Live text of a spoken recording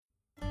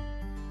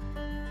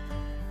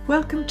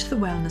Welcome to the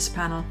Wellness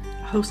Panel,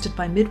 hosted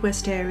by Mid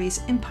West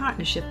ARIES in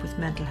partnership with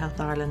Mental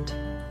Health Ireland.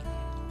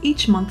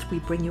 Each month we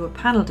bring you a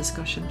panel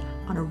discussion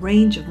on a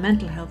range of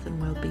mental health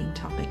and wellbeing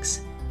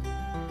topics.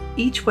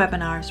 Each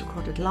webinar is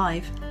recorded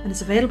live and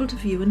is available to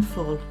view in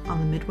full on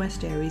the Mid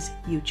West ARIES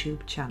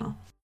YouTube channel.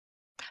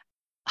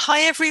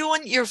 Hi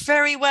everyone, you're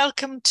very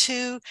welcome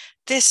to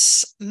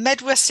this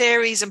Mid West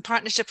ARIES in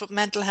partnership with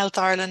Mental Health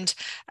Ireland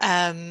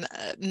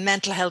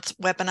mental health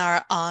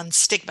webinar on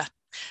stigma.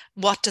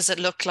 What does it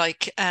look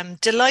like?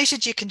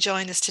 Delighted you can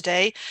join us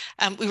today.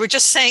 We were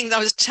just saying, I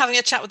was having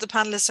a chat with the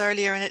panelists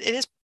earlier, and it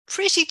is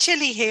pretty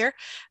chilly here,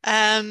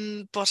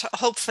 but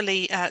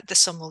hopefully the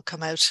sun will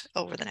come out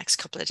over the next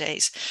couple of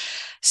days.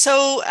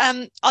 So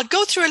I'll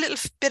go through a little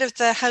bit of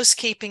the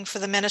housekeeping for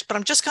the minute, but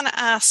I'm just going to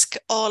ask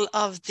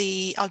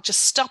I'll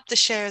just stop the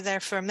share there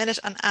for a minute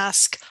and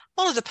ask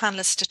all of the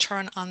panelists to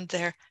turn on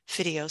their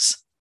videos.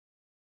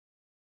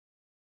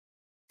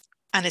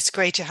 And it's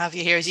great to have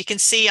you here. As you can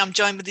see, I'm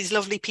joined with these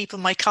lovely people,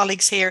 my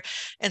colleagues here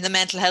in the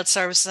mental health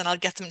services, and I'll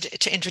get them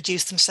to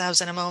introduce themselves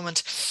in a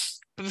moment.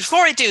 But before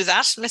I do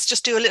that, let's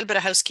just do a little bit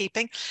of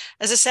housekeeping.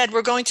 As I said,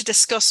 we're going to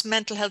discuss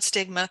mental health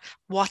stigma.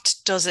 What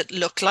does it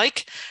look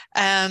like?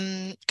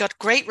 Got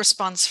great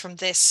response from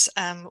this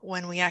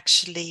when we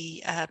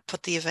actually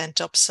put the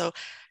event up. So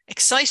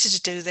excited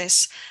to do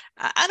this.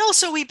 And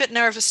also a wee bit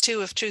nervous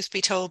too, if truth be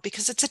told,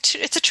 because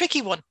it's a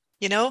tricky one.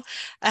 You know,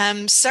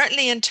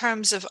 certainly in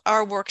terms of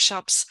our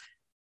workshops,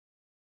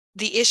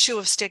 the issue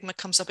of stigma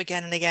comes up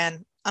again and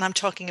again. And I'm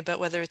talking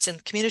about whether it's in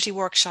community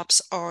workshops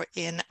or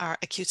in our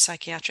acute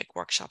psychiatric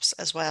workshops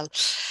as well.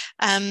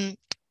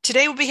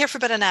 Today we'll be here for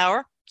about an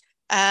hour.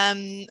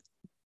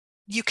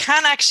 You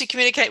can actually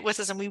communicate with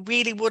us, and we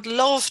really would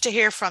love to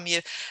hear from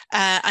you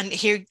and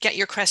get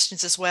your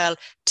questions as well.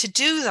 To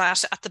do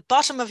that, at the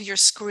bottom of your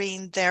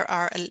screen, there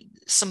are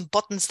some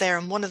buttons there,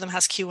 and one of them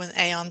has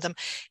Q&A on them.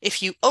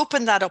 If you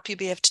open that up, you'll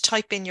be able to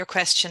type in your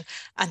question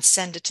and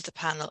send it to the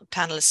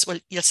panelists. Well,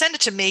 you'll send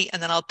it to me,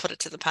 and then I'll put it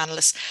to the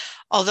panelists.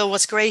 Although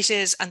what's great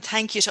is, and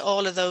thank you to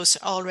all of those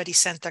who already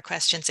sent their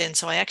questions in,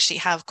 so I actually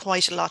have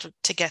quite a lot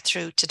to get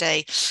through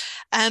today.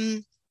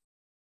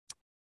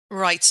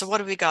 Right, so what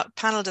have we got?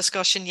 Panel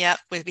discussion, yeah,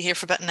 we'll be here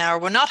for about an hour.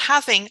 We're not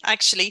having,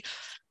 actually,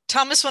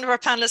 Thomas, one of our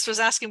panelists, was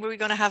asking, were we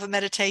going to have a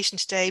meditation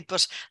today,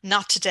 but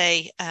not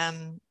today.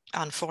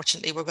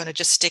 Unfortunately, we're going to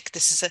just stick,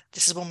 this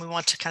is one we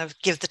want to kind of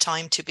give the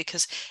time to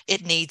because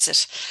it needs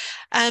it.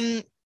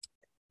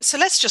 So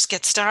let's just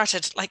get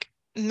started. Like,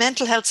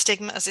 mental health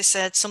stigma, as I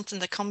said, something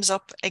that comes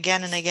up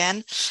again and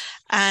again.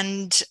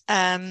 And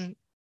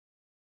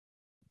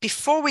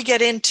before we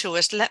get into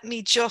it, let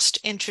me just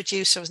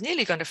introduce, I was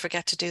nearly going to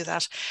forget to do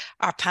that,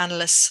 our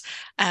panelists.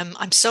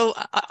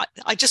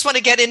 I just want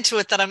to get into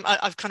it that I'm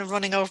kind of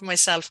running over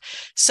myself.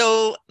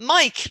 So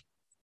Mike,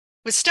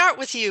 we'll start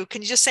with you.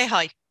 Can you just say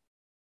hi?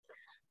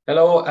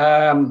 Hello,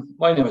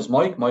 my name is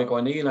Mike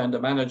O'Neill. I'm the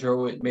manager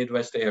with Mid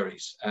West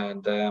ARIES,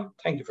 and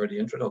thank you for the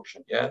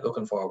introduction. Yeah,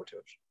 looking forward to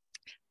it.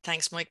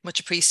 Thanks, Mike, much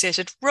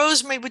appreciated.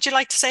 Rosemary, would you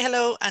like to say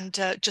hello and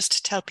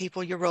just tell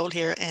people your role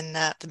here in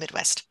the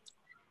Midwest?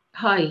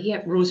 Hi,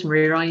 yeah,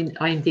 Rosemary Ryan.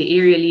 I'm the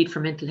area lead for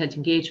mental health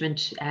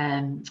engagement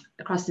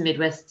across the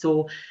Midwest.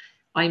 So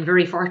I'm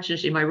very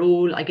fortunate in my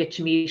role. I get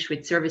to meet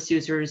with service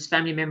users,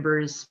 family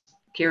members,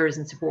 carers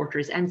and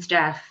supporters and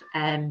staff.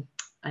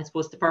 I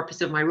suppose the purpose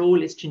of my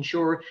role is to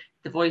ensure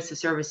the voice of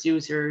service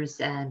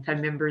users and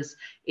family members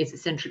is a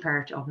central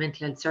part of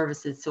mental health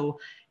services. So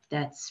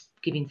that's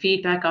giving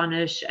feedback on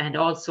it, and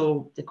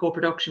also the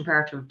co-production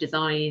part of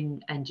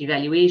design and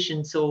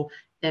evaluation, so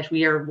that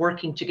we are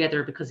working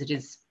together because it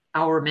is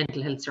our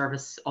mental health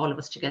service, all of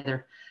us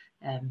together.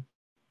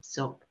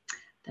 So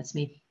that's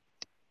me.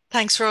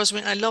 Thanks,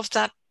 Rosemary. I love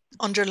that,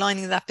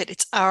 underlining that bit.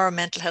 It's our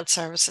mental health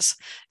services.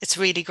 It's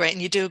really great,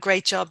 and you do a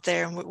great job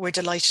there, and we're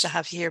delighted to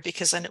have you here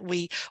because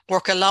we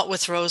work a lot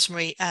with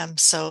Rosemary.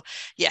 So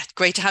yeah,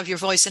 great to have your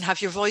voice, and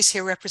have your voice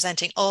here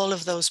representing all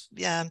of those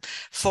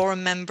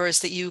forum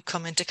members that you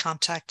come into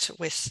contact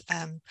with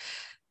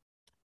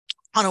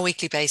on a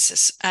weekly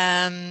basis.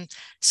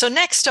 So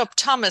next up,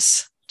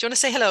 Thomas, do you want to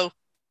say hello?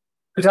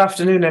 Good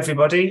afternoon,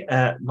 everybody.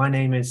 My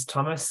name is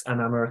Thomas,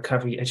 and I'm a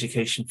recovery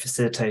education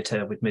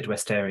facilitator with Mid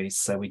West ARIES.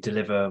 So we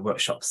deliver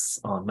workshops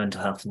on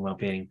mental health and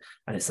wellbeing,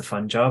 and it's a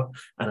fun job.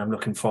 And I'm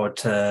looking forward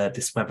to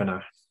this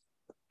webinar.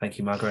 Thank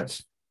you,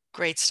 Margaret.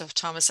 Great stuff,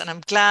 Thomas. And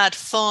I'm glad,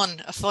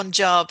 a fun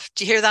job.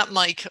 Do you hear that,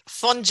 Mike?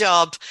 Fun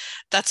job.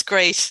 That's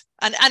great.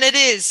 And it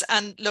is.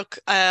 And look,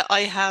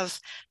 I have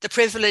the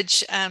privilege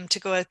to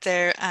go out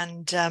there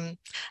and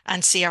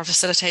see our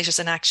facilitators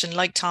in action,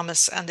 like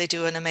Thomas, and they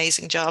do an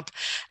amazing job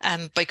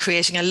by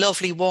creating a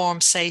lovely,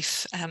 warm,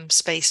 safe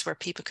space where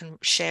people can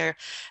share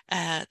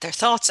their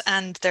thoughts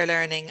and their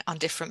learning on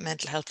different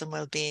mental health and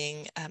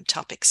wellbeing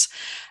topics.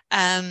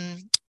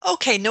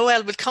 Okay,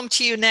 Noelle, we'll come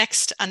to you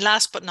next, and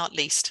last but not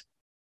least.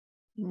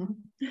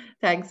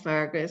 Thanks,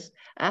 Margaret.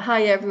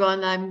 Hi,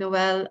 everyone. I'm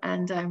Noelle,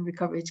 and I'm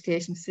Recovery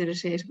Education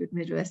Facilitator with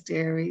Mid West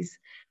ARIES.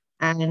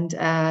 And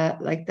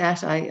like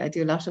that, I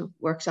do a lot of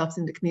workshops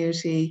in the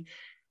community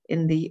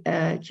in the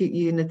acute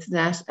units and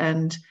that.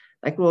 And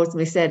like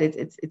Rosemary said,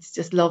 it's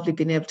just lovely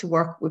being able to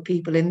work with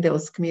people in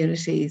those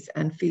communities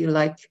and feel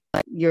like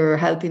you're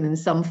helping in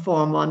some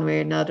form, one way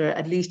or another.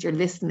 At least you're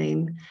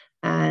listening,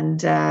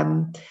 and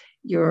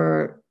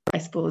you're, I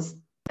suppose,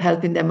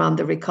 helping them on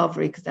the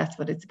recovery, because that's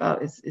what it's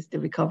about, is the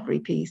recovery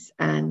piece.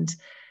 And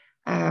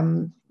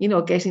you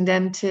know, getting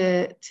them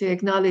to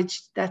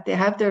acknowledge that they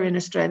have their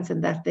inner strengths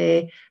and that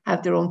they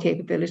have their own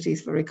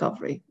capabilities for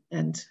recovery.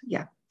 And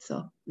yeah,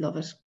 so love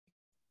it.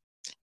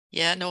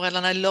 Yeah, Noelle,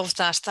 and I love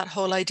that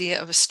whole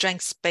idea of a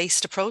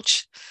strengths-based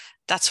approach.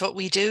 That's what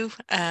we do.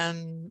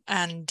 Yeah,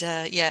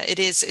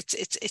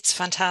 it's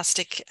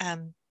fantastic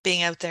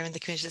being out there in the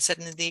community,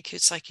 sitting in the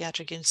acute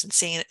psychiatric units and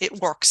seeing it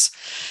works.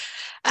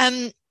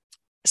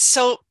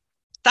 So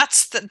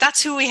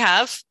that's who we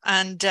have,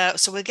 and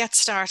so we'll get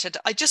started.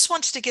 I just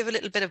wanted to give a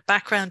little bit of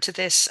background to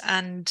this,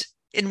 and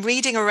in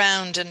reading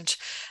around, and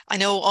I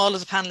know all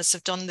of the panelists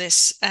have done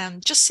this,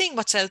 just seeing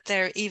what's out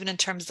there, even in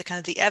terms of the kind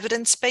of the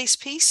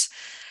evidence-based piece,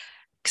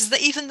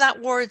 because even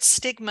that word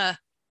stigma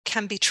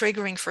can be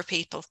triggering for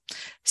people.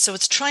 So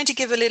it's trying to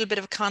give a little bit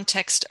of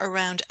context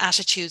around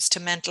attitudes to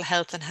mental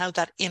health and how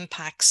that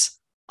impacts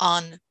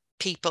on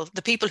people,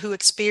 the people who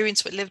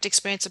lived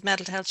experience of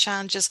mental health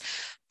challenges,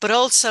 but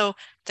also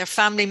their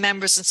family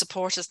members and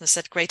supporters. And I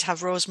said, great to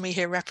have Rosemary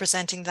here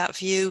representing that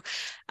view,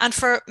 and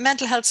for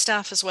mental health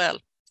staff as well.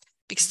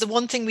 Because the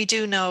one thing we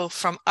do know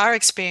from our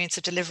experience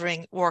of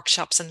delivering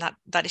workshops and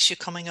that issue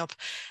coming up,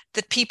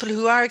 that people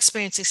who are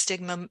experiencing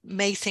stigma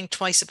may think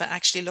twice about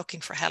actually looking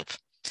for help.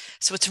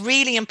 So it's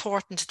really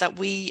important that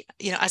we,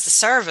 you know, as a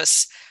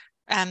service,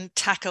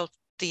 tackle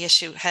the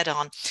issue head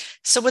on.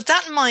 So with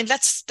that in mind,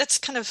 let's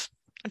kind of,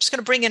 I'm just going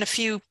to bring in a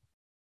few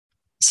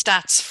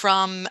stats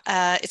from,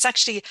 it's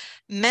actually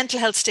Mental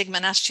Health Stigma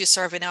and Attitude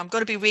Survey. Now I'm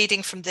going to be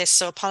reading from this,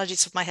 so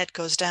apologies if my head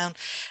goes down.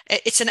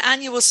 It's an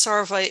annual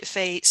survey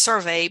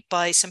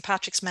by St.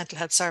 Patrick's Mental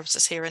Health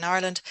Services here in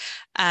Ireland,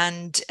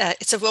 and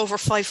it's of over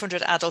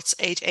 500 adults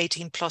age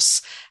 18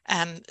 plus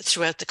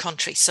throughout the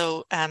country.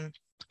 So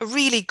a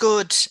really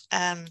good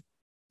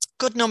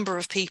number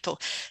of people.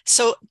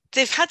 So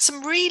they've had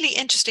some really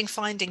interesting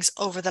findings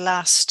over the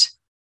last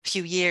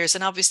few years,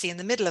 and obviously in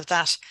the middle of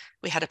that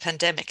we had a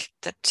pandemic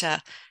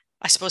that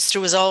I suppose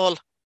threw us all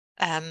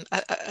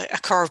a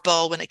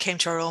curveball when it came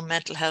to our own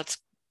mental health.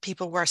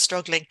 People were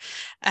struggling,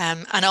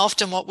 and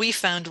often what we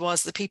found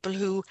was the people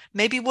who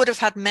maybe would have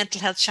had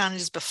mental health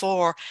challenges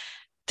before,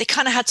 they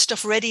kind of had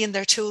stuff ready in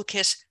their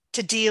toolkit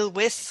to deal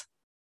with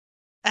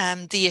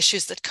the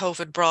issues that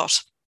COVID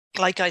brought,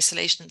 like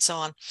isolation and so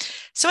on.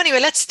 So anyway,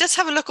 let's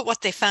have a look at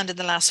what they found in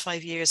the last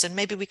 5 years, and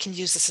maybe we can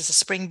use this as a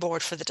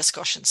springboard for the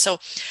discussion. So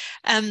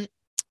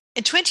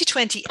in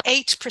 2020,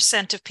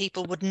 8% of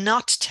people would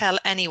not tell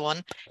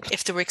anyone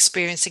if they were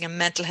experiencing a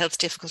mental health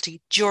difficulty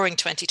during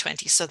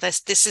 2020. So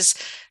this is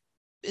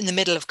in the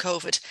middle of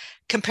COVID,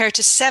 compared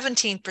to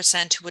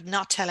 17% who would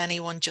not tell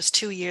anyone just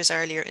 2 years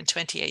earlier in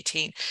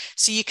 2018.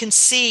 So you can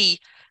see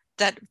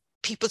that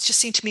people just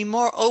seem to be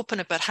more open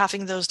about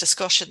having those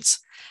discussions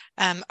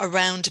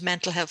around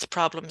mental health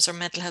problems or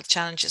mental health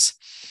challenges.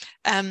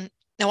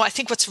 Now, I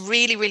think what's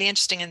really, really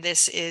interesting in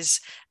this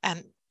is,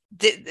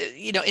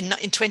 you know, in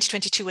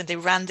 2022, when they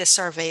ran this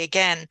survey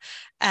again,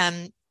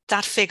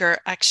 that figure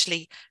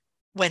actually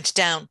went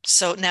down.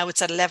 So now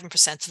it's at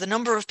 11%. So the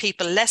number of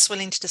people less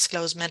willing to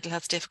disclose mental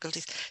health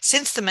difficulties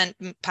since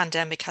the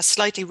pandemic has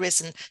slightly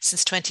risen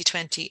since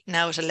 2020,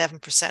 now at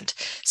 11%.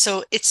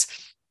 So it's,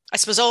 I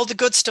suppose, all the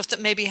good stuff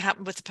that maybe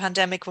happened with the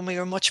pandemic when we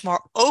were much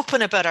more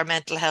open about our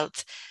mental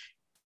health,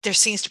 there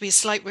seems to be a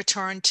slight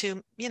return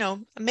to, you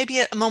know, maybe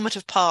a moment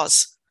of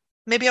pause.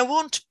 Maybe I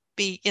won't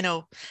be, you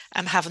know,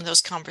 having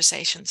those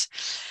conversations.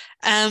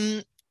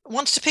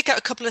 Wanted to pick out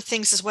a couple of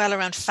things as well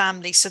around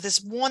family. So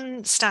there's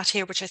one stat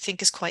here which I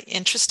think is quite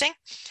interesting.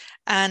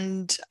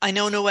 And I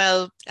know,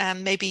 Noelle,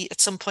 maybe at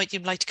some point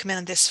you'd like to come in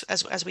on this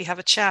as we have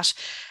a chat.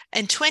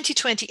 In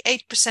 2020,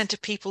 8%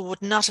 of people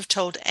would not have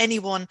told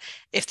anyone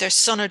if their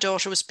son or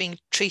daughter was being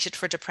treated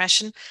for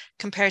depression,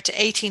 compared to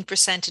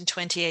 18% in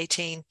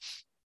 2018.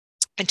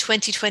 In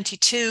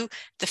 2022,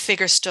 the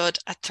figure stood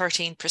at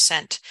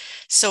 13%.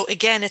 So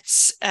again,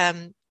 it's,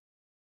 and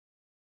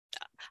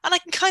I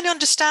can kind of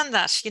understand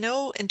that, you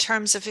know, in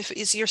terms of if it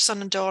is your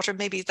son and daughter,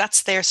 maybe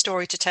that's their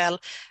story to tell.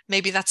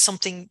 Maybe that's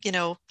something, you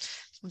know,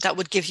 that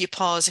would give you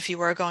pause if you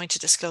were going to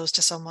disclose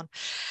to someone.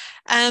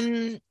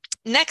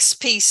 Next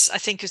piece I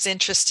think is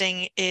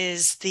interesting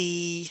is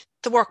the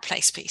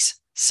workplace piece.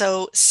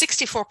 So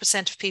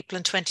 64% of people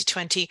in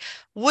 2020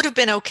 would have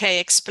been okay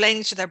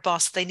explaining to their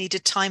boss they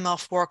needed time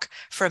off work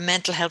for a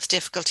mental health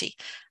difficulty.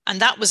 And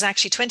that was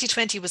actually,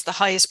 2020 was the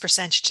highest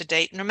percentage to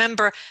date. And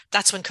remember,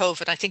 that's when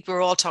COVID, I think we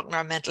were all talking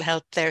about mental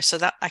health there. So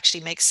that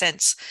actually makes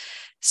sense.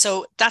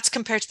 So that's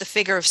compared to the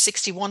figure of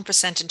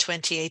 61% in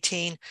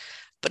 2018.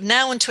 But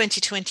now in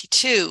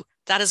 2022,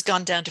 that has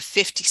gone down to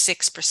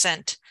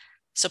 56%.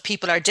 So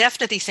people are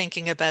definitely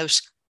thinking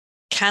about,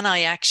 can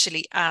I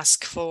actually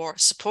ask for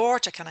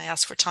support, or can I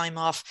ask for time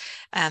off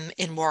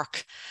in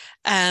work?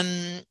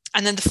 And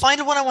then the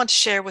final one I want to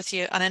share with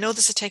you, and I know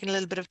this has taken a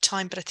little bit of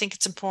time, but I think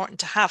it's important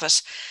to have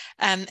it.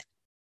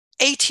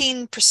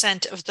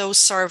 18% of those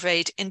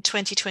surveyed in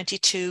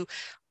 2022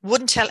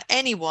 wouldn't tell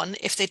anyone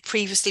if they'd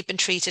previously been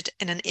treated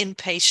in an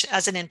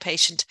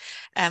inpatient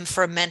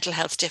for a mental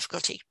health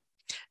difficulty.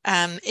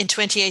 In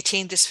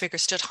 2018, this figure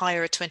stood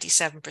higher at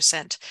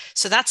 27%.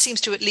 So that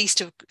seems to at least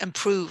have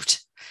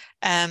improved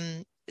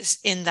in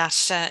that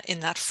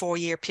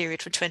 4-year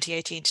period from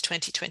 2018 to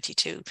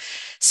 2022.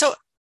 So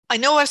I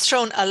know I've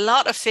thrown a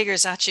lot of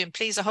figures at you, and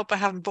please, I hope I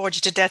haven't bored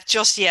you to death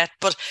just yet,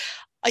 but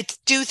I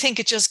do think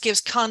it just gives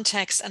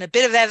context and a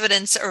bit of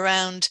evidence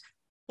around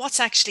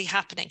what's actually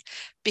happening.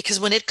 Because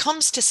when it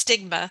comes to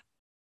stigma,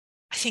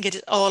 I think it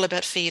is all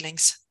about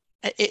feelings.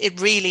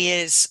 It really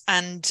is.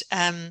 And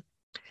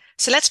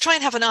so let's try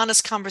and have an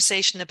honest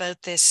conversation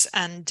about this.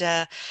 And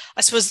I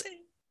suppose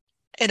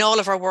in all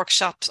of our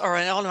workshops or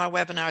in all of our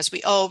webinars,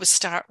 we always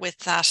start with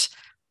that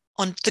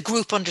on the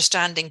group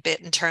understanding bit,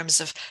 in terms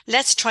of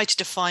let's try to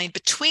define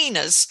between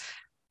us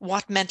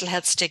what mental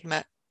health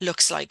stigma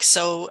looks like.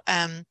 So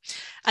and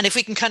if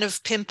we can kind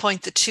of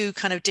pinpoint the two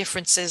kind of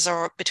differences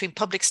or between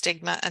public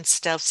stigma and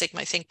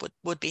self-stigma, I think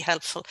would be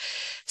helpful.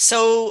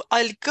 So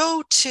I'll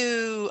go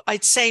to,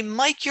 I'd say,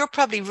 Mike, you're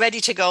probably ready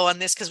to go on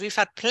this because we've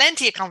had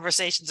plenty of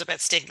conversations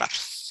about stigma.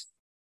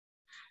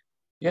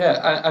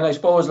 Yeah, and I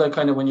suppose, like,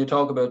 kind of when you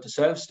talk about the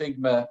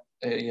self-stigma,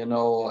 you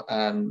know,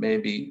 and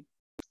maybe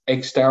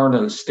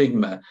external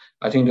stigma,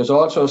 I think there's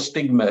also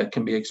stigma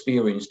can be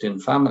experienced in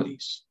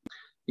families,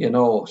 you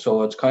know,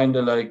 so it's kind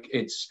of like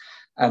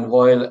and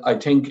while I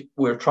think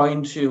we're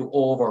trying to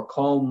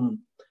overcome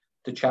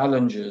the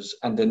challenges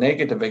and the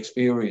negative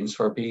experience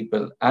for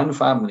people and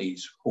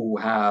families who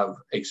have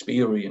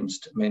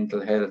experienced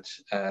mental health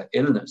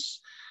illness.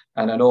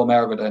 And I know,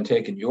 Margaret, I'm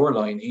taking your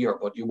line here,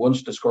 but you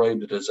once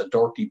described it as a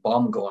dirty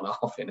bomb going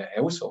off in a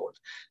household.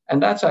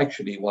 And that's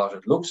actually what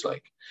it looks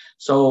like.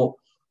 So,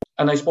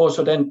 and I suppose,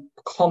 so then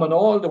coming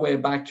all the way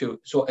back to,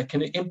 so it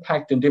can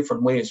impact in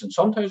different ways. And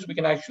sometimes we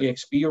can actually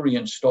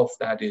experience stuff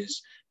that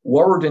is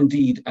word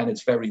indeed, and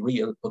it's very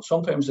real, but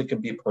sometimes it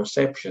can be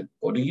perception.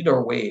 But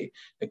either way,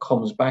 it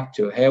comes back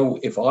to how,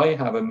 if I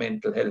have a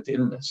mental health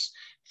illness,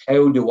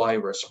 how do I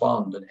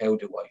respond and how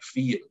do I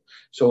feel?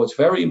 So it's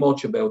very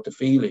much about the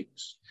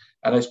feelings.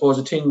 And I suppose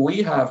the thing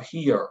we have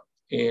here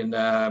in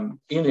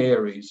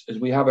ARIES is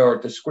we have our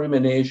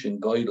discrimination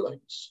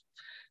guidelines.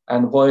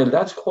 And while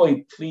that's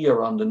quite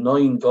clear on the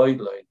 9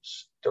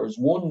 guidelines, there's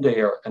one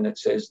there and it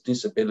says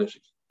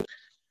disability.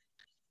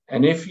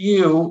 And if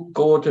you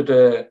go to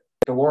the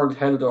World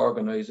Health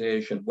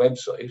Organization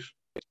website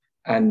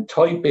and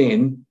type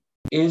in,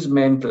 is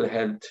mental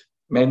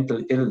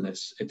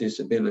illness a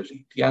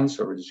disability? The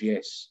answer is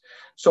yes.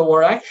 So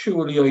we're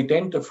actually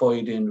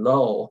identified in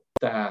law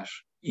that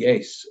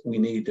yes, we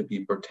need to be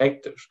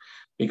protected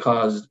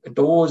because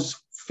those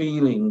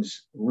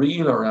feelings,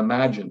 real or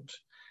imagined,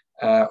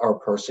 or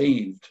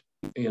perceived,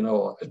 you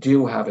know,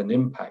 do have an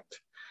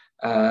impact.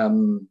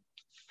 And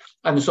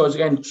so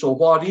again, so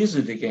what is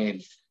it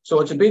again? So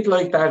it's a bit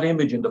like that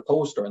image in the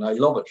poster, and I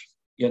love it,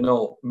 you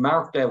know,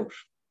 marked out.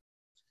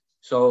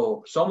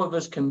 So some of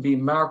us can be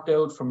marked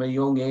out from a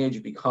young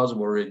age because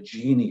we're a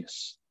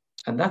genius,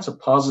 and that's a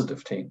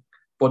positive thing.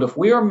 But if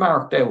we are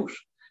marked out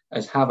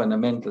as having a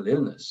mental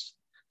illness,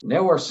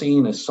 now we're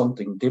seen as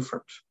something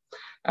different.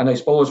 And I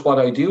suppose what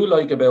I do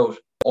like about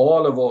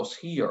all of us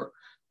here,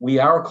 we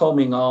are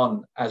coming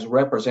on as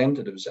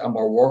representatives and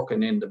we're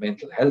working in the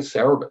mental health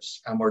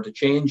service and we're the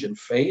change in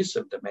face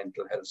of the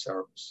mental health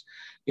service,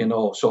 you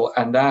know. So,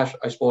 and that,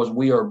 I suppose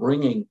we are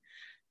bringing,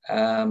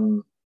 I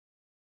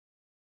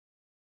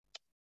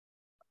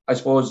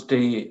suppose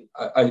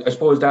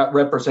that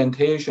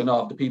representation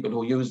of the people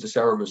who use the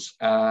service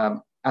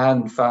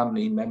and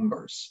family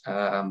members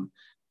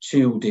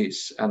to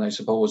this. And I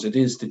suppose it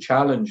is to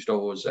challenge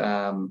those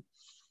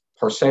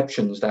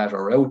perceptions that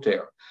are out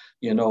there,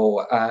 you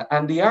know,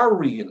 and they are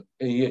real,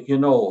 you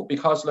know,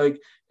 because like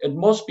it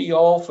must be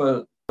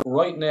awful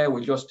right now.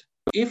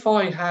 If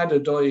I had a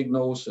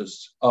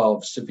diagnosis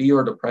of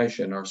severe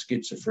depression or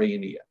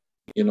schizophrenia,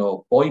 you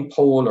know,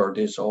 bipolar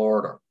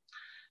disorder,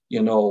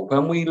 you know,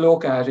 when we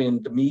look at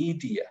in the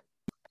media,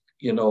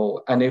 you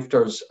know, and if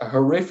there's a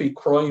horrific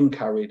crime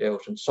carried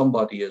out and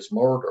somebody is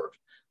murdered,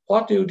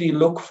 what do they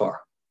look for?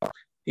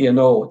 You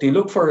know, they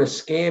look for a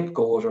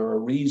scapegoat or a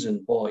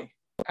reason why.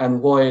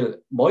 And while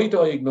my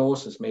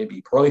diagnosis may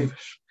be private,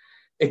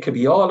 it could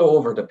be all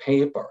over the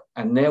paper.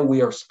 And now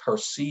we are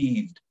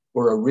perceived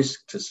we're a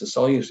risk to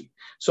society.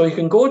 So you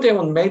can go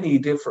down many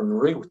different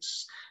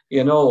routes.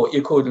 You know,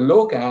 you could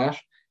look at,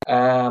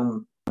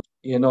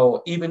 you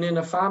know, even in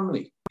a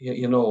family,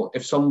 you know,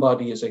 if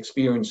somebody is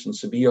experiencing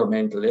severe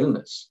mental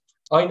illness,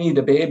 I need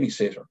a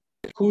babysitter.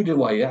 Who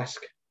do I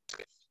ask?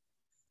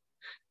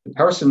 The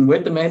person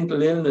with the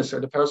mental illness or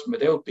the person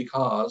without,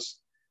 because,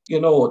 you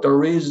know,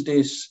 there is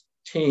this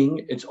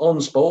thing, it's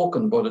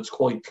unspoken, but it's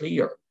quite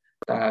clear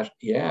that,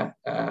 yeah,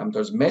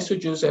 there's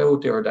messages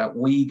out there that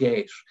we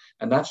get.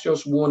 And that's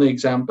just one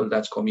example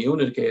that's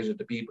communicated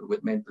to people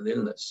with mental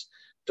illness.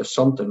 there's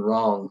something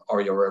wrong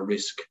or you're a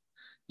risk,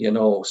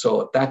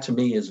 so that to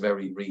me is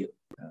very real.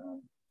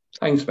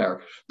 Thanks,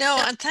 Margaret.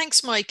 No, and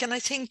thanks, Mike. And I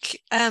think,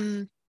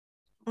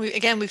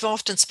 we've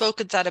often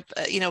spoken that,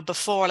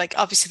 before, like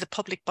obviously the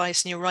public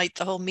bias, and you're right,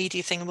 the whole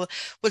media thing,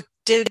 we'll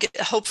dig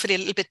hopefully a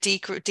little bit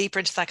deeper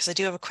into that, because I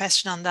do have a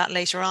question on that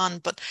later on.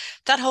 But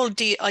that whole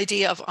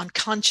idea of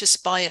unconscious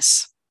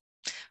bias,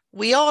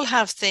 we all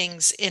have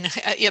things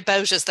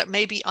about us that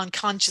maybe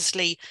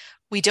unconsciously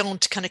we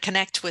don't kind of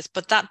connect with,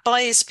 but that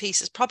bias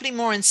piece is probably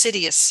more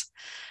insidious.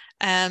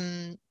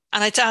 And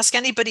I'd ask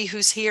anybody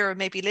who's here or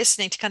maybe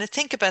listening to kind of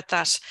think about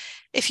that.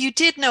 If you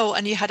did know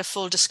and you had a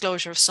full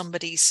disclosure of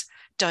somebody's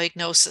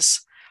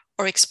diagnosis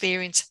or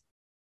experience,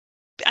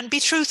 and be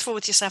truthful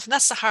with yourself. And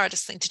that's the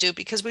hardest thing to do,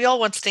 because we all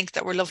want to think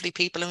that we're lovely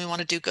people and we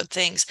want to do good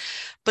things,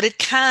 but it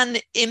can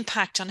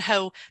impact on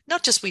how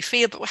not just we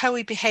feel, but how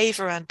we behave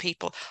around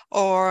people,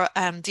 or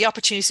the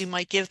opportunities we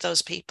might give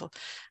those people.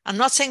 I'm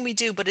not saying we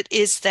do, but it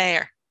is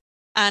there.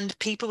 And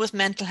people with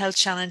mental health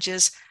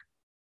challenges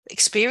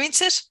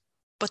experience it,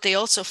 but they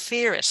also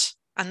fear it.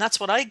 And that's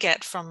what I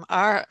get from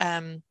our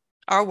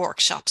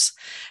workshops.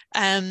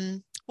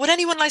 Would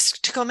anyone like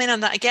to come in on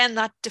that? Again,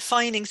 that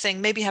defining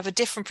thing, maybe have a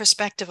different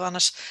perspective on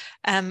it.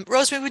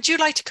 Rosemary, would you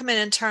like to come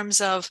in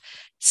terms of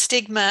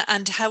stigma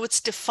and how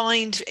it's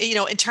defined,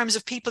 in terms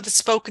of people that's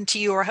spoken to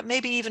you, or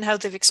maybe even how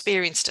they've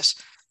experienced it?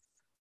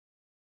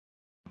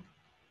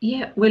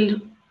 Yeah, well,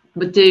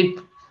 but the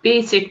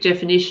basic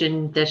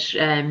definition that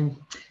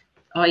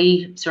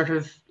I sort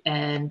of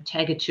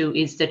tag it to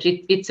is that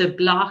it's a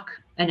block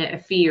and a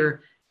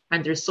fear,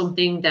 and there's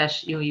something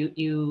that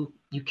you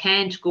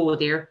can't go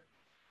there.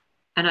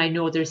 And I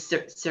know there's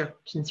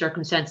certain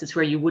circumstances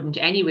where you wouldn't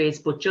anyways,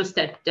 but just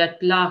that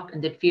block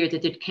and that fear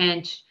that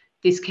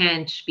this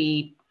can't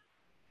be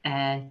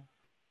in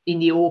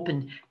the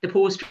open. The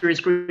poster is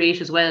great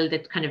as well,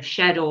 that kind of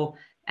shadow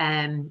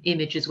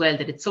image as well,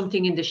 that it's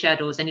something in the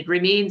shadows, and it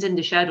remains in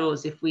the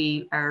shadows if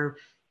we are,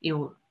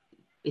 if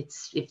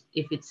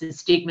it's a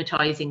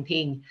stigmatizing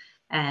thing.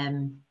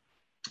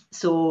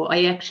 So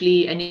I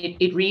actually, and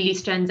it really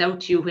stands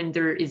out to you when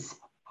there is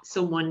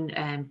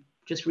someone,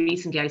 just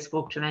recently I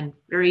spoke to a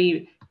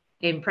very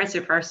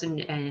impressive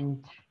person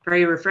and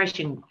very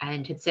refreshing,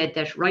 and had said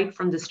that right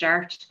from the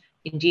start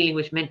in dealing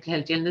with mental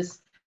health illness,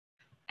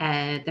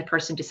 the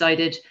person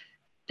decided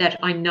that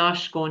I'm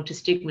not going to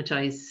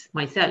stigmatize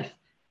myself,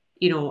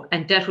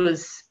 and that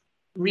was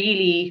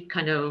really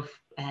kind of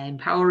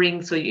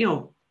empowering. So,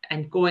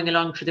 and going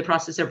along through the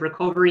process of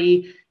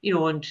recovery,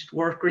 and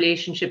work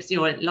relationships,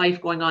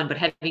 life going on, but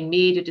having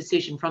made a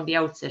decision from the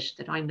outset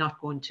that I'm not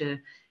going to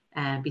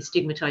be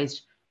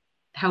stigmatized.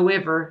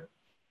 However,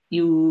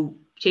 you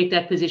take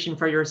that position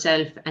for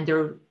yourself, and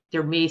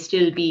there may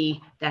still be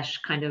that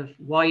kind of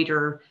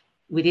wider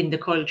within the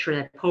culture,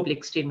 that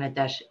public stigma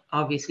that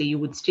obviously you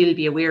would still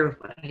be aware of.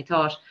 But I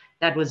thought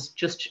that was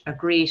just a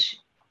great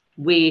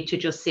way to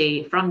just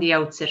say from the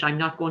outset, I'm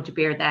not going to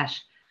bear that,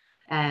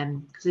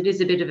 because it is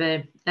a bit of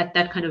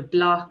that kind of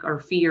block or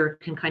fear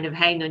can kind of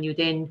hang on you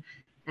then.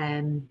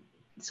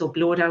 So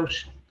blow it out.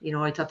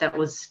 I thought that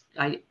was,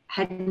 I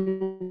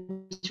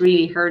hadn't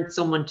really heard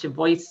someone to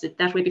voice it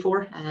that way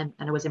before, and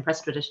I was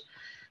impressed with it.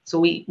 So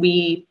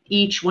we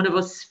each one of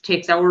us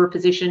takes our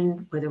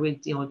position, whether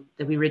we,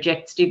 that we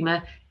reject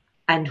stigma,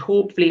 and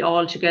hopefully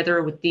all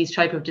together with these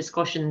type of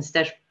discussions,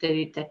 that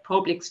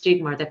public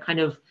stigma, that kind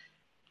of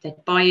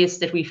that bias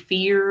that we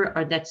fear,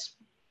 or that's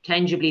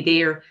tangibly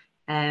there,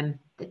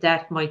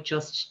 that might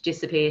just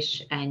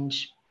dissipate and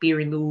be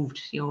removed.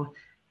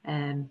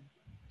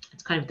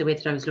 It's kind of the way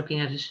that I was looking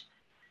at it.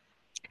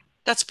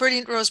 That's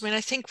brilliant, Rosemary. And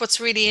I think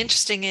what's really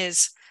interesting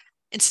is,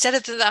 instead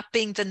of that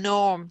being the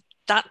norm,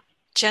 that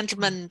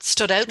gentleman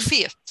stood out for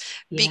you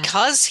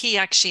because he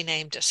actually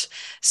named it.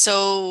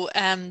 So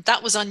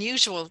that was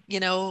unusual,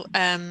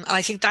 and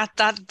I think that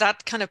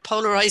kind of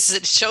polarizes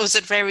it, shows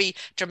it very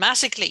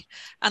dramatically.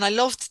 And I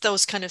loved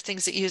those kind of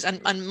things that you use.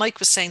 And Mike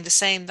was saying the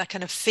same, that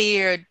kind of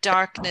fear,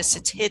 darkness,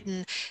 it's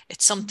hidden,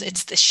 it's something,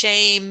 it's the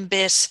shame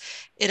bit,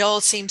 it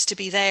all seems to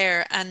be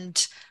there.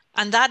 And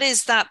that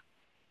is that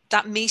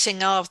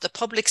meeting of the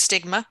public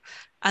stigma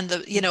and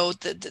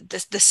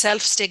the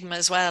self-stigma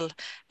as well.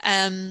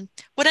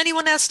 Would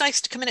anyone else like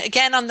to come in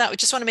again on that? We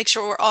just want to make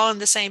sure we're all on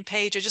the same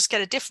page, or just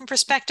get a different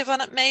perspective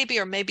on it maybe,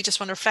 or maybe just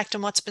want to reflect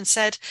on what's been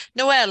said.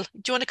 Noelle,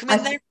 do you want to come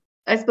in there?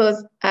 I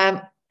suppose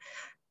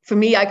for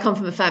me, I come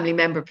from a family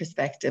member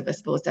perspective. I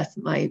suppose that's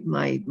my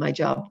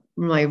job,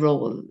 my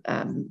role.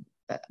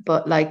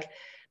 But like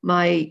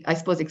I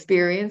suppose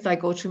experience, I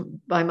go through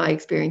by my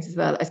experience as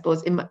well. I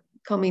suppose in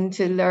coming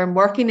to learn,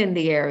 working in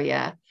the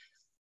area,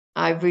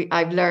 I've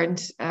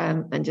learned,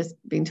 and just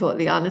being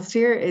totally honest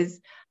here, is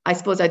I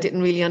suppose I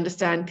didn't really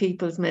understand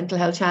people's mental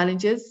health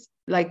challenges,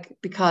 like,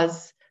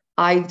 because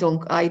I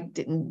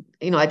didn't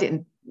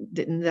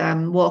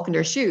walk in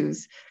their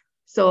shoes.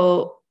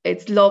 So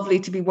it's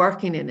lovely to be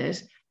working in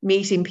it,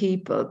 meeting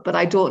people, but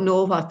I don't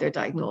know what their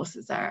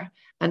diagnoses are.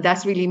 And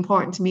that's really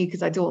important to me,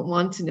 because I don't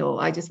want to know.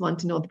 I just want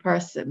to know the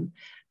person.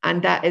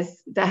 And that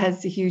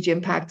has a huge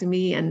impact on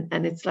me.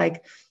 And it's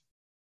like,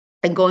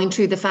 and going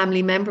through the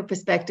family member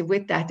perspective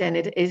with that, then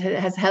it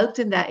has helped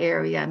in that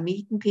area,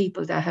 meeting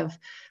people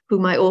who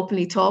might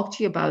openly talk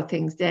to you about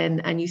things then,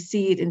 and you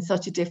see it in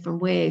such a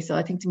different way. So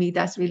I think to me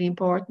that's really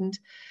important,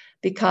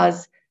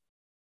 because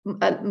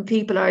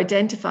people are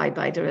identified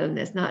by their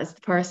illness, not as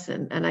the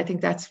person. And I think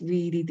that's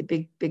really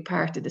the big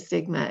part of the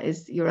stigma,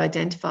 is you're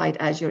identified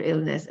as your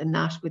illness and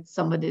not with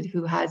somebody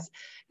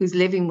who's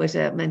living with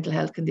a mental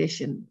health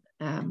condition.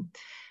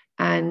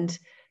 And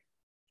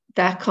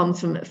that comes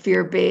from a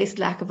fear-based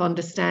lack of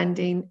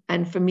understanding.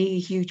 And for me, a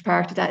huge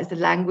part of that is the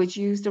language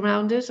used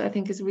around it. I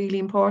think is really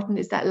important,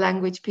 is that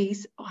language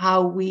piece,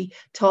 how we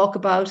talk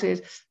about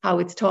it, how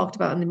it's talked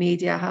about in the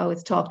media, how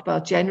it's talked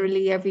about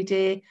generally every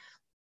day.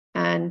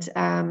 And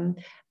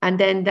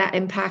then that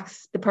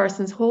impacts the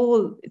person's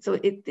whole, so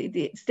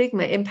the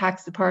stigma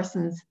impacts the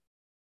person's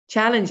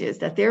challenges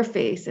that they're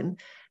facing,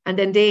 and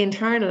then they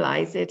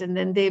internalize it, and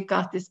then they've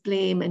got this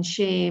blame and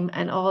shame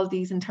and all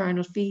these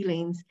internal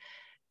feelings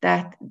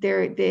that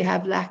they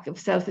have lack of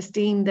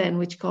self-esteem then,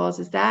 which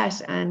causes that,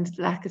 and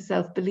lack of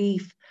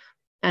self-belief,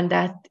 and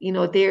that, you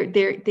know,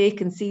 they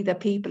can see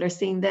that people are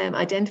seeing them,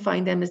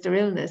 identifying them as their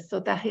illness, so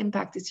that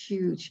impact is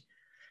huge.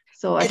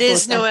 So it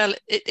is, Noelle.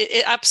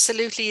 It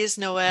absolutely is,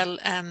 Noelle.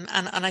 And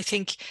I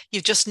think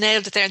you've just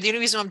nailed it there. And the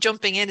only reason I'm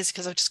jumping in is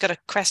because I've just got a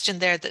question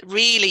there that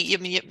really,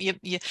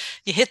 you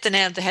hit the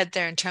nail on the head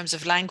there in terms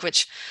of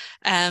language.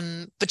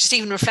 But just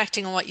even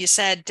reflecting on what you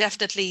said,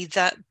 definitely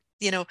that,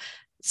 you know,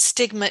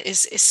 stigma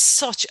is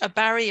such a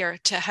barrier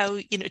to how,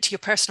 you know, to your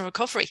personal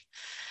recovery.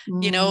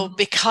 You know,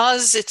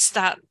 because it's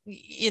that,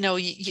 you know,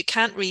 you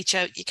can't reach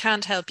out, you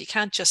can't help, you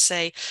can't just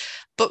say.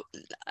 But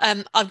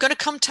I'm going to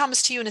come,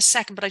 Thomas, to you in a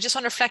second, but I just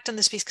want to reflect on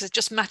this piece because it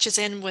just matches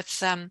in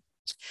with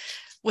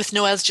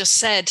Noelle's just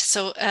said.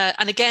 So,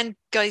 and again,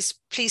 guys,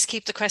 please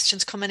keep the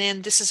questions coming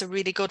in. This is a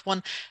really good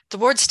one. The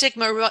word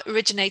stigma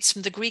originates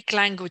from the Greek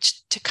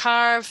language to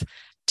carve,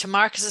 to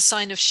mark as a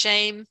sign of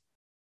shame.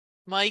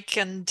 Mike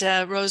and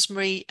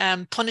Rosemary,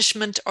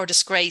 punishment or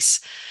disgrace.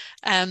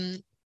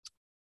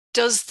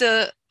 Does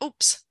the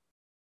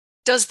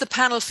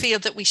panel feel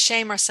that we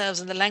shame ourselves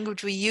in the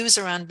language we use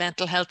around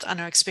mental health and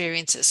our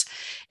experiences?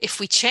 If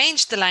we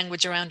change the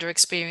language around our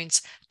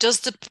experience, does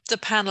the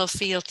panel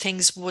feel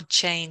things would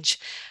change?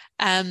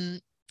 Now,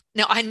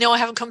 I know I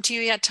haven't come to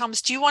you yet,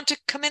 Thomas. Do you want to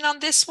come in on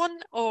this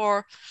one,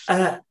 or?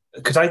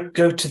 Could I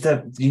go to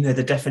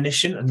the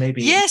definition and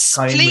maybe? Yes,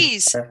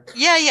 please.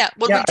 Yeah.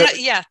 Well,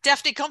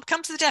 definitely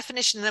come to the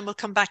definition, and then we'll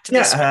come back to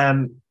this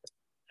one.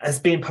 As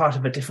being part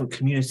of a different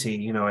community,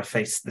 you know, I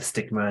face the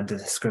stigma and the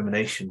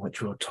discrimination, which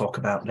we'll talk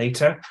about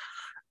later.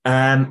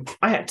 I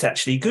had to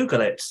actually Google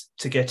it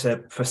to get a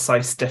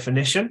precise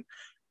definition.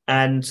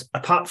 And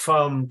apart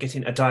from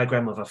getting a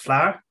diagram of a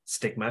flower,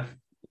 stigma,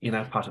 you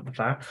know, part of the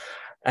flower,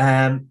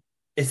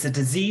 it's a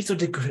disease or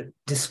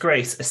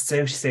disgrace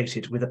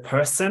associated with a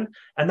person.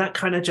 And that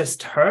kind of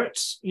just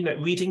hurts, you know,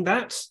 reading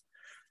that.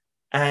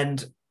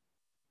 And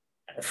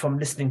from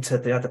listening to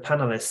the other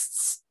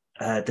panelists,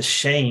 the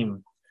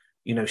shame,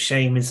 you know,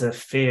 shame is a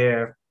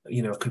fear,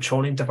 you know, a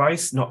controlling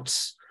device, not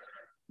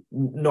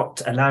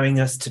allowing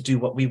us to do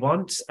what we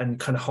want and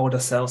kind of hold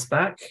ourselves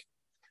back.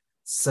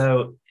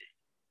 So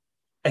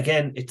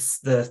again, it's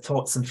the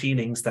thoughts and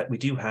feelings that we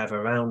do have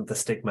around the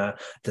stigma,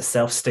 the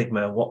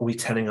self-stigma. What are we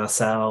telling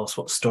ourselves?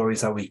 What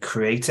stories are we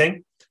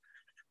creating?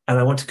 And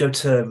I want to go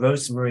to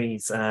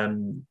Rosemary's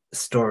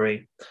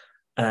story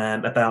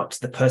about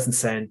the person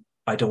saying,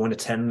 I don't want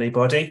to tell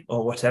anybody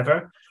or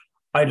whatever.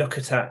 I look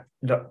at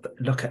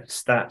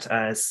that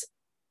as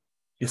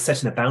you're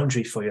setting a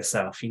boundary for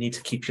yourself. You need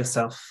to keep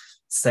yourself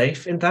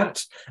safe in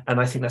that. And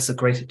I think that's a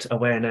great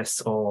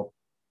awareness or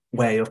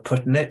way of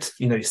putting it.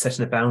 You know, you're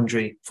setting a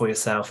boundary for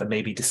yourself and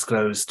maybe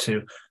disclose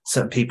to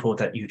certain people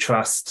that you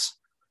trust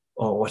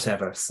or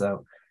whatever.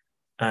 So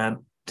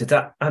did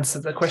that answer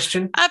the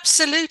question?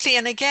 Absolutely.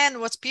 And again,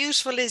 what's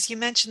beautiful is you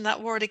mentioned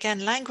that word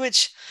again,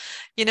 language,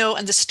 you know,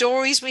 and the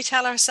stories we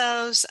tell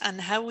ourselves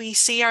and how we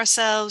see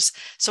ourselves.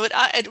 So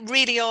it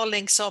really all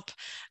links up.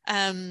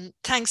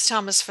 Thanks,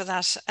 Thomas, for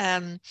that.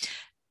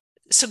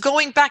 So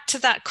going back to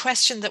that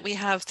question that we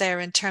have there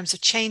in terms of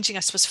changing, I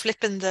suppose,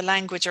 flipping the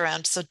language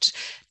around. So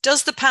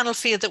does the panel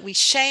feel that we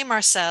shame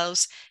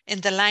ourselves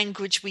in the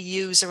language we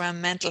use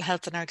around mental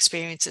health and our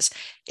experiences?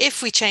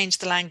 If we change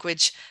the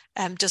language,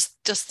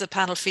 does the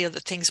panel feel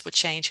that things would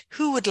change?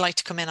 Who would like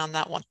to come in on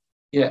that one?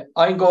 Yeah,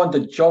 I'm going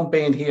to jump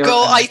in here.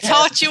 Go, I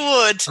thought you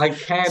would. I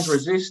can't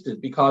resist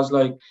it because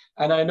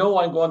and I know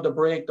I'm going to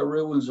break the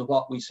rules of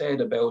what we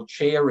said about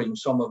sharing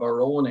some of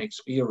our own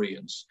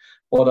experience,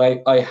 but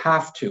I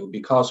have to,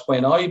 because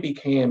when I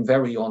became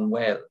very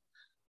unwell,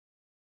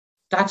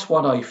 that's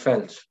what I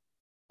felt.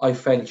 I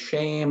felt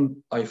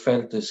shame, I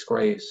felt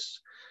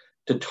disgrace.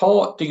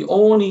 The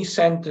only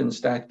sentence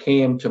that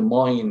came to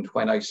mind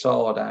when I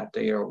saw that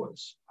there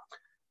was,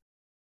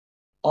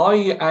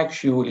 I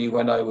actually,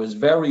 when I was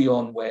very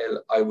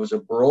unwell, I was a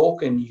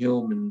broken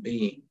human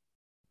being.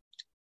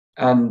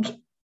 And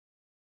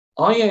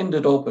I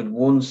ended up at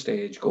one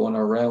stage going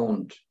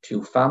around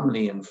to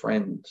family and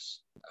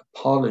friends,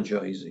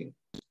 apologizing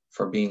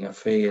for being a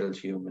failed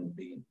human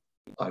being.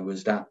 I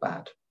was that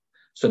bad.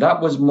 So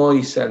that was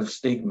my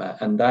self-stigma,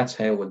 and that's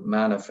how it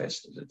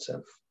manifested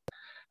itself.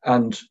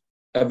 And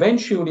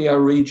eventually I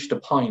reached a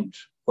point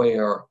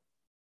where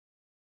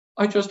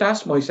I just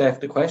asked myself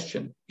the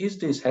question, is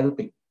this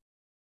helping?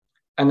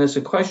 And it's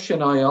a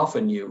question I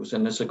often use,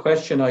 and it's a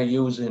question I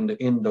use in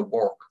the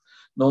work.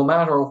 No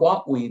matter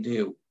what we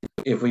do,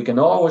 if we can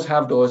always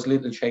have those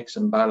little checks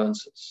and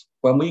balances,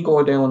 when we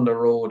go down the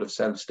road of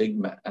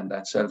self-stigma and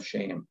that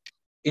self-shame,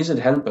 is it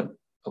helping?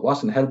 It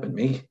wasn't helping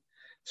me.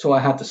 So I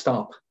had to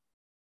stop.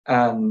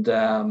 And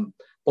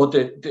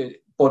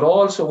but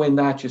also in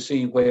that, you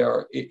see,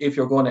 where if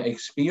you're going to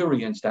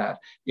experience that,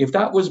 if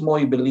that was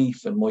my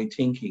belief and my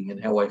thinking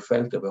and how I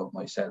felt about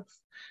myself,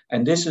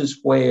 and this is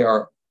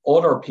where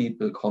other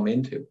people come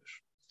into it.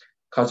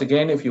 Because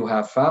again, if you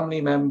have family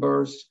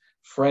members,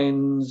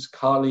 friends,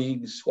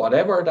 colleagues,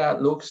 whatever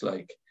that looks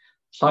like,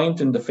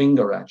 pointing the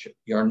finger at you,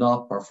 you're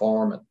not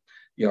performing,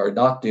 you're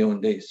not doing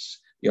this,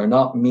 you're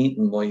not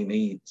meeting my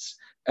needs.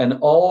 And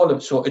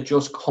so it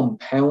just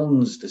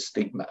compounds the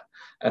stigma.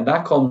 And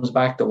that comes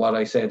back to what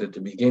I said at the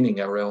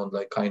beginning around,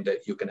 like, kind of,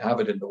 you can have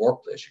it in the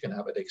workplace, you can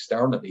have it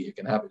externally, you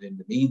can have it in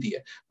the media,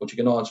 but you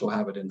can also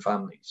have it in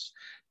families.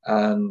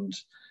 And,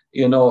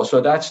 you know,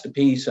 so that's the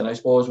piece. And I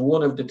suppose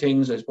one of the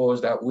things,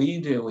 that we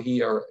do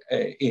here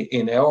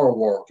in our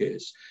work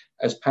is,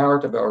 as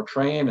part of our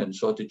training,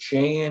 so to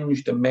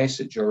change the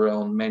message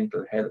around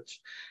mental health,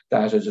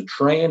 that is a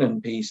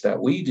training piece that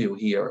we do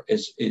here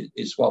is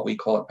what we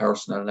call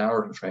personal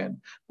narrative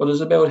training. But it's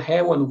about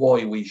how and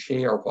why we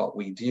share what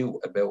we do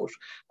about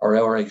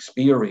our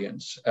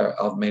experience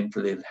of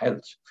mental ill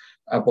health.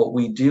 But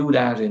we do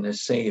that in a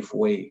safe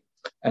way.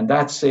 And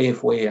that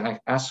safe way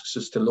asks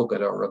us to look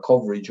at our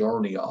recovery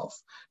journey of,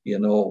 you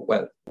know,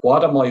 well,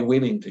 what am I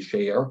willing to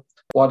share?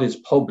 What is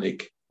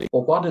public?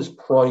 But what is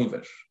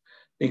private?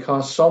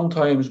 Because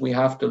sometimes we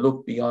have to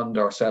look beyond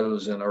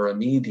ourselves and our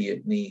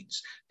immediate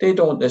needs.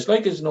 It's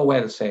like as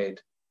Noelle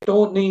said,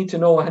 don't need to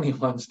know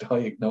anyone's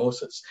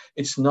diagnosis.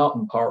 It's not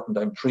important.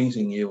 I'm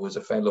treating you as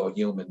a fellow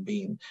human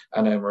being,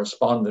 and I'm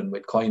responding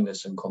with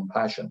kindness and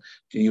compassion,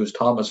 to use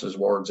Thomas's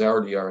words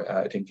earlier,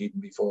 I think even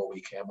before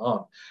we came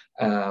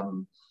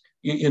on.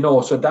 You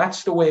know, so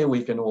that's the way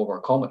we can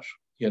overcome it,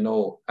 you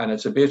know, and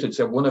it's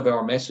one of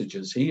our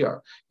messages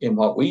here in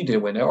what we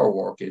do in our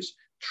work is,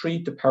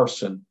 treat the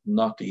person,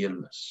 not the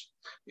illness.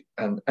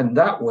 And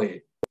that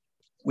way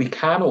we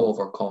can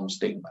overcome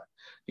stigma,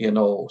 you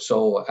know.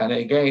 So, and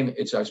again,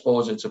 I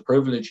suppose it's a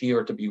privilege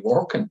here to be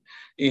working,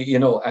 you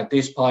know, at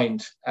this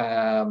point,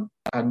 and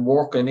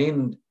working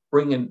in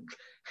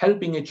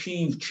helping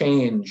achieve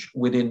change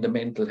within the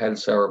mental health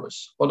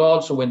service, but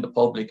also in the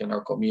public and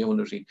our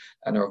community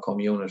and our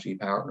community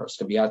partners.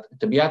 To be at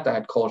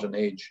that cutting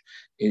edge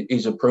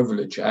is a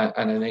privilege,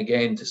 and then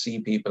again, to see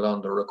people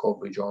on the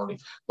recovery journey.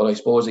 But I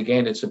suppose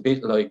again, it's a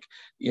bit like,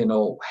 you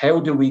know,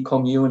 how do we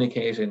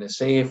communicate in a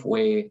safe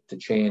way to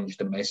change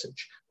the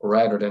message,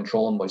 rather than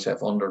throwing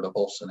myself under the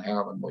bus and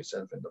harming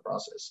myself in the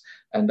process?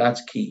 And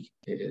that's key,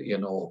 you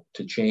know,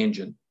 to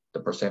changing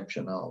the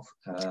perception of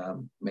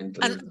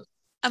mental illness.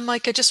 And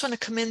Mike, I just want to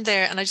come in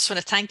there, and I just want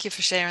to thank you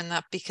for sharing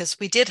that, because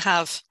we did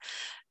have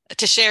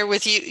to share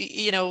with you,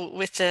 you know,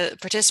 with the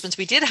participants,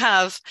 we did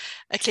have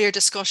a clear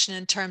discussion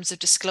in terms of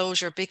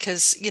disclosure,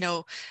 because, you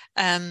know,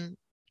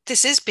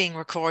 this is being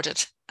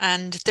recorded,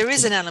 and there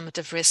is an element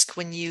of risk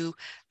when you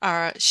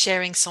are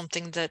sharing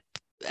something that,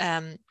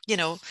 you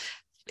know,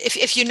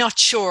 if you're not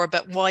sure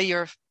about why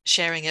you're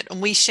sharing it.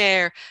 And we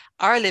share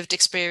our lived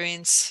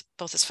experience,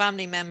 both as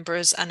family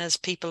members and as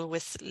people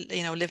with,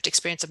 you know, lived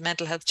experience of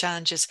mental health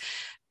challenges,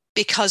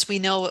 because we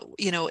know,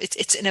 you know,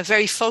 it's in a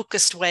very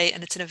focused way,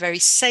 and it's in a very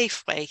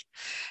safe way.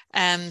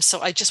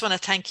 So I just want to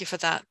thank you for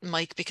that,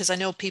 Mike, because I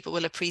know people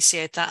will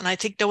appreciate that. And I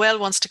think Noelle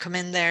wants to come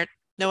in there.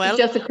 Noelle?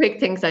 Just a quick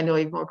thing, because I know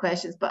you have more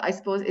questions, but I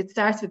suppose it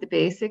starts with the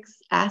basics.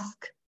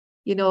 Ask,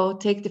 you know,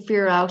 take the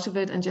fear out of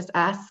it and just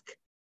ask.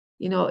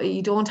 You know,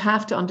 you don't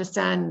have to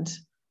understand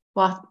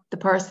what the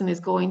person is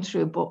going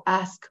through, but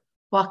ask,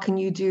 what can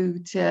you do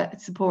to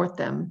support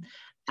them?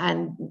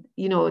 And,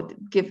 you know,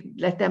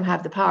 let them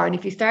have the power. And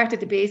if you start at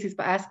the basics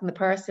by asking the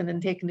person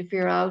and taking the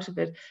fear out of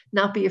it,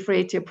 not be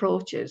afraid to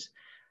approach it,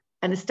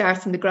 and it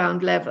starts from the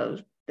ground level,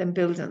 then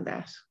build on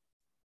that.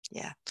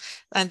 Yeah.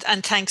 And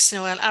thanks,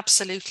 Noelle.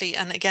 Absolutely.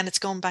 And again, it's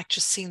going back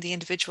to seeing the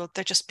individual.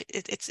 They're just,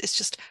 it's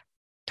just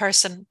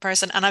person.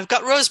 And I've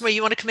got Rosemary,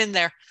 you want to come in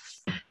there?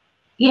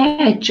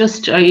 Yeah,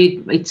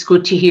 it's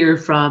good to hear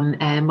from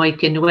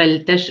Mike and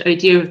Noelle, that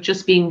idea of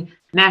just being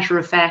matter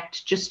of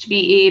fact, just to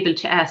be able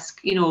to ask.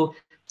 You know,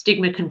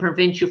 stigma can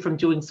prevent you from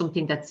doing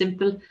something that's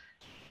simple.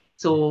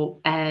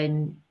 So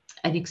an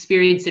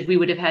experience that we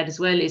would have had as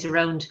well is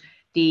around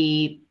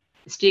the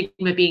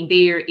stigma being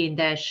there, in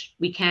that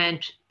we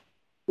can't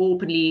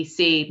openly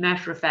say,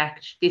 matter of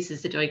fact, this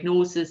is the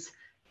diagnosis,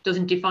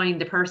 doesn't define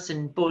the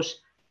person, but,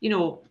 you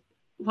know,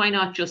 why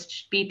not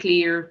just be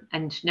clear,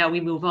 and now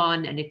we move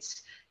on, and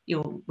it's, you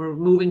know, we're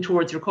moving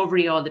towards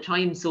recovery all the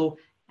time. So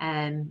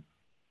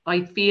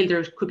I feel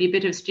there could be a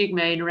bit of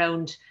stigma in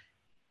around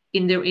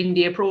in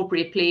the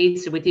appropriate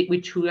place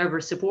with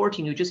whoever's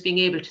supporting you, just being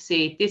able to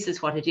say, this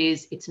is what it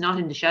is. It's not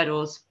in the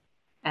shadows.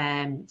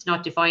 It's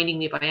not defining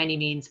me by any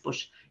means, but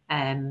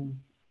I'm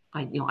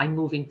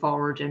moving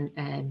forward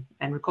and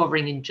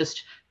recovering, and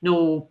just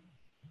no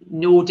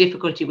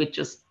difficulty with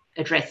just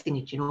addressing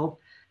it,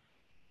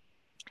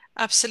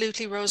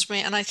 Absolutely,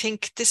 Rosemary. And I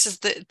think this is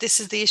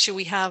the issue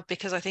we have,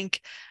 because I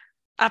think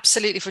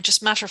absolutely, if we're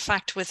just matter of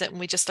fact with it, and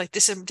we just like,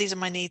 these are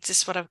my needs,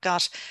 this is what I've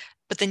got.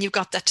 But then you've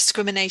got that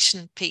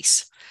discrimination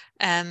piece,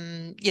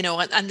 and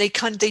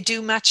they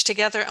do match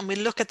together, and we'll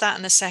look at that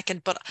in a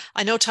second. But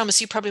I know, Thomas,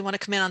 you probably want to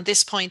come in on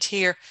this point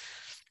here.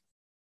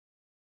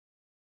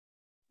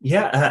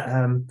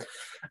 Yeah,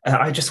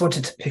 I just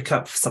wanted to pick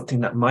up something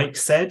that Mike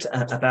said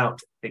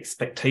about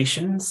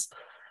expectations.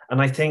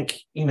 And I think,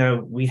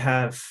 we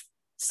have,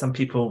 some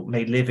people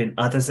may live in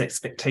others'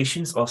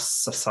 expectations or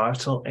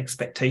societal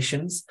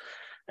expectations.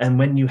 And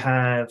when you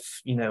have,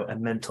 a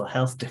mental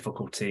health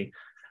difficulty,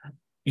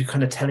 you're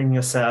kind of telling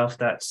yourself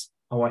that,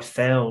 oh, I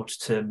failed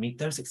to meet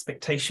those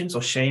expectations,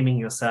 or shaming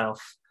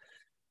yourself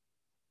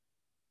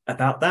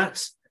about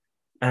that.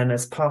 And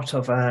as part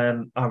of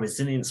our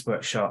resilience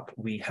workshop,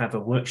 we have a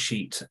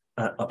worksheet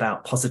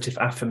about positive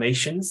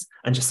affirmations,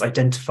 and just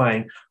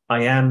identifying,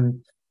 I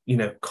am,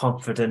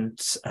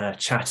 confident,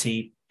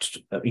 chatty,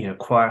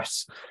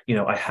 quiet,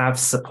 I have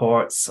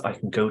supports, I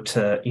can go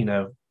to,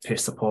 peer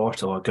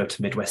support, or go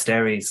to Mid West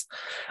ARIES.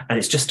 And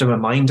it's just a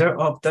reminder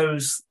of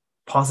those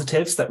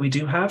positives that we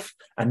do have,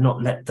 and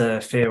not let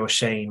the fear or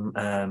shame,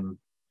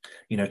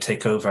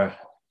 take over,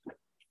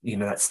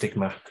 that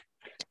stigma.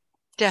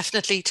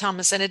 Definitely,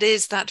 Thomas. And it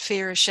is that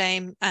fear or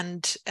shame.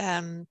 And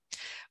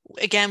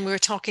again, we were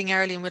talking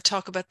earlier, and we'll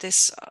talk about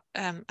this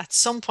at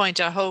some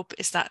point, I hope,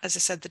 is that, as I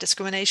said, the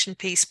discrimination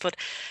piece, but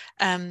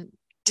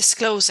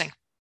disclosing.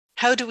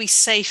 How do we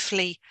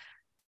safely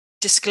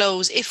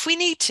disclose if we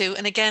need to?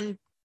 And again,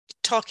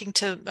 speaking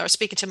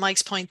to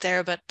Mike's point there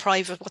about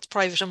what's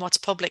private and what's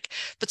public,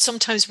 but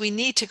sometimes we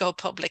need to go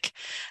public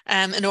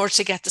in order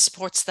to get the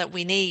supports that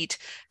we need.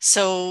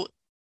 So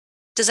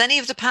does any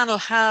of the panel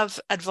have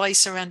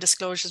advice around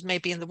disclosures,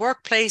 maybe in the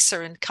workplace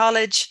or in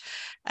college,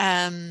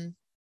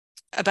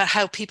 about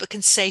how people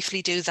can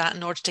safely do that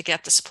in order to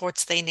get the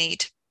supports they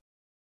need?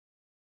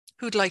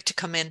 Who'd like to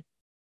come in?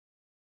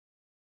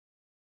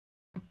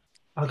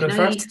 I'll go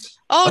first.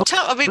 We'll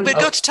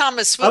go to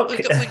Thomas. We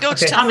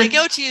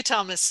go to you,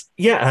 Thomas.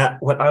 Yeah,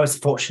 well, I was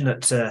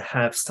fortunate to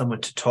have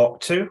someone to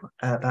talk to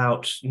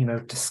about,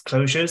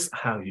 disclosures,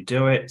 how you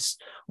do it,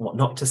 what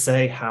not to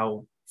say,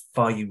 how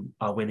far you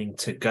are willing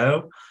to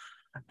go.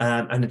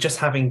 And just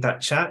having that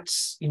chat,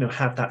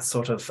 have that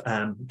sort of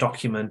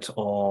document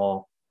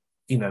or,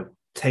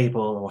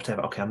 table or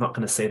whatever. Okay, I'm not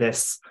going to say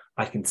this.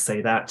 I can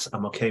say that.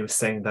 I'm okay with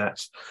saying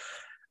that.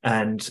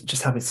 And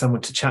just having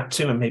someone to chat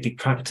to and maybe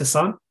practice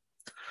on.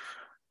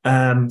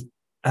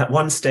 At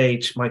one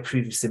stage, my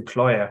previous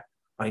employer,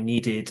 I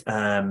needed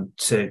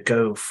to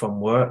go from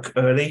work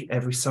early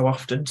every so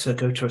often to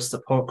go to a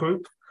support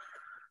group.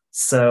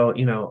 So,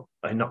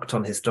 I knocked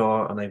on his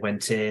door, and I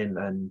went in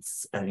and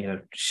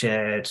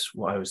shared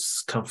what I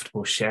was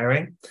comfortable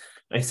sharing.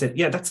 I said,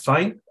 yeah, that's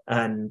fine.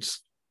 And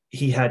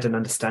he had an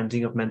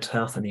understanding of mental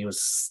health, and he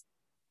was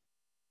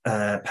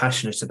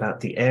passionate about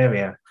the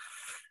area.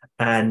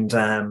 And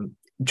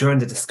during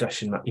the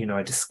discussion,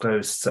 I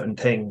disclosed certain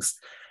things.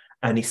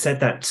 And he said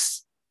that,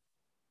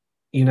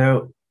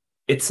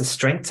 it's a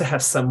strength to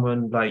have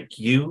someone like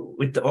you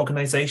with the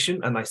organization.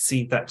 And I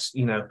see that,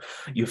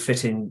 you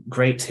fit in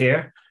great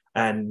here,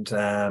 and,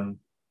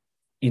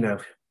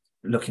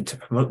 looking to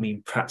promote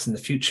me perhaps in the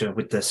future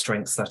with the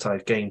strengths that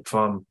I've gained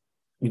from,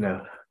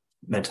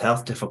 mental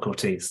health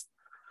difficulties.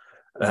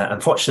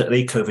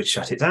 Unfortunately, COVID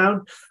shut it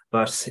down,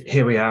 but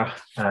here we are.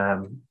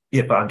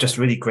 But I'm just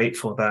really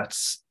grateful that,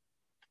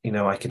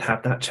 I can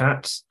have that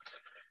chat,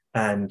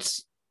 and,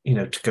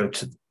 to go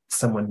to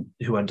someone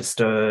who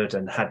understood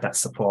and had that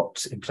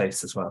support in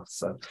place as well.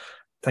 So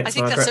thanks,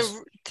 Margaret.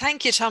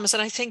 Thank you, Thomas.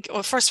 And I think,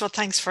 well, first of all,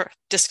 thanks for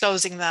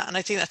disclosing that. And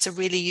I think that's a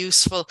really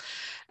useful,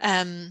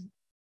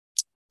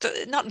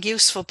 not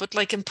useful, but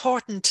like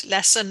important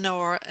lesson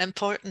or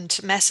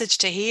important message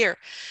to hear.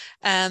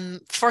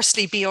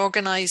 Firstly, be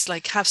organized, I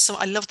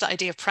love the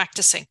idea of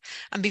practicing,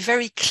 and be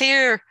very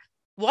clear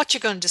what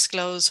you're going to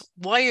disclose,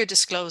 why you're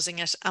disclosing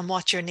it, and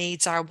what your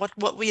needs are.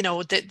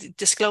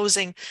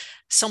 Disclosing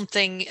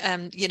something,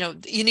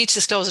 you need to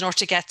disclose in order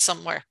to get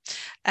somewhere.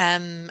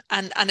 And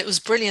it was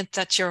brilliant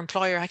that your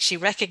employer actually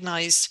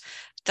recognized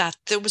that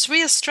there was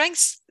real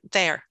strengths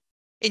there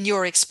in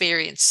your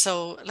experience.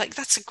 So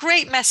that's a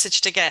great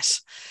message to get.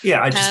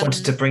 Yeah, I just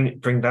wanted to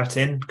bring that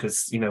in,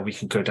 because we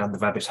can go down the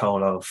rabbit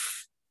hole of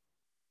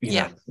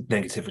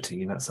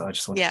negativity, so I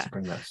just wanted to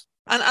bring that.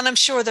 And I'm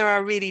sure there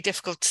are really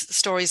difficult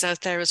stories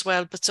out there as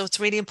well, but so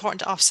it's really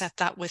important to offset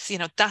that with,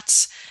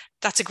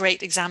 that's a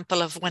great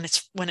example of when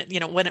it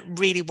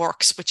really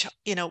works, which,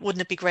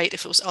 wouldn't it be great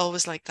if it was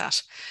always like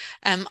that?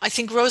 I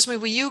think, Rosemary,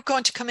 were you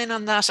going to come in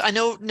on that? I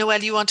know,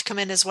 Noelle, you want to come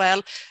in as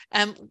well.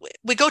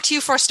 We go to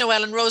you first,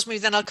 Noelle, and Rosemary,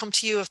 then I'll come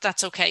to you if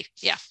that's okay.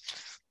 Yeah.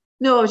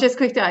 No, just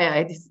quick.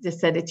 I just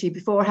said it to you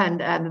beforehand.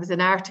 There was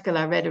an article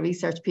I read, a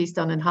research piece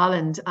done in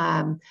Holland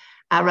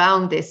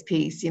around this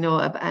piece,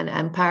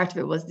 and part of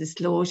it was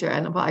disclosure.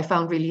 And what I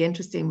found really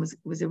interesting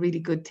was a really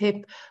good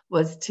tip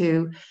was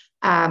to,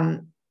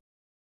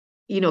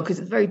 because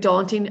it's very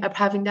daunting of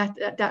having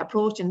that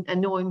approach and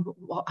knowing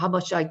how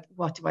much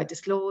what do I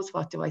disclose,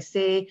 what do I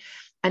say,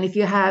 and if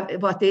you have,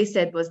 what they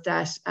said was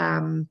that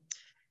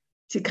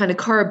to kind of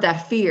curb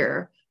that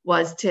fear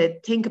was to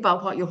think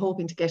about what you're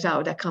hoping to get out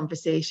of that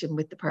conversation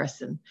with the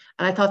person.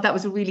 And I thought that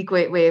was a really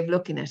great way of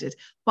looking at it.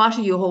 What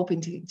are you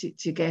hoping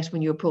to get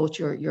when you approach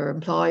your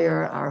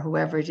employer or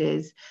whoever it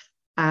is?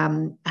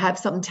 Have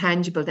something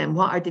tangible then.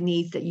 What are the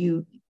needs that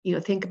you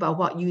think about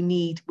what you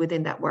need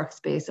within that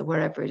workspace or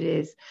wherever it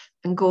is,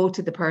 and go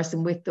to the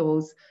person with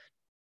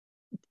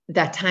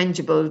that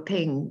tangible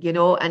thing,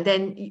 and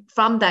then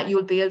from that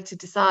you'll be able to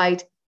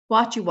decide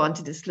what you want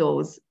to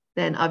disclose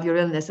then of your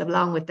illness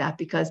along with that,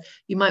 because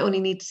you might only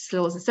need to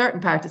disclose a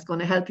certain part that's going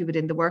to help you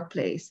within the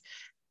workplace.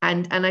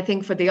 And I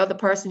think for the other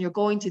person you're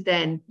going to,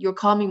 then you're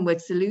coming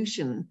with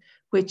solution,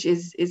 which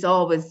is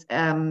always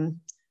seen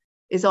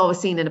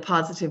in a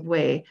positive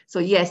way. So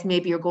yes,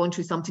 maybe you're going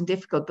through something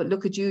difficult, but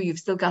look at you've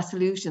still got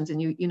solutions,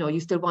 and you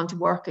still want to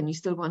work and you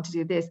still want to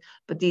do this,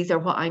 but these are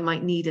what I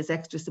might need as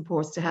extra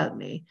supports to help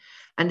me.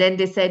 And then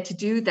they said to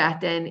do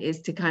that then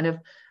is to kind of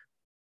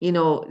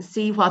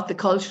see what the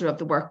culture of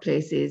the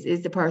workplace is.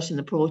 Is the person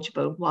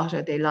approachable? What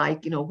are they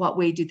like? What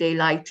way do they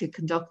like to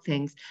conduct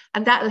things?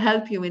 And that'll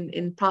help you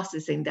in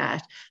processing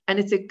that. And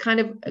it's a kind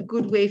of a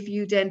good way for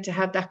you then to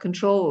have that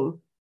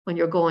control when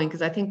you're going,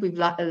 because I think we've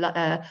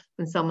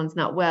when someone's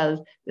not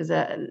well, there's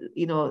a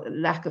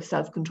lack of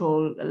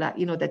self-control, that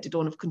they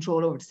don't have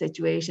control over the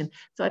situation.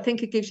 So I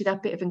think it gives you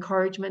that bit of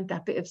encouragement,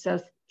 that bit of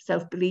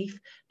self-belief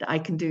that I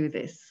can do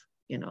this.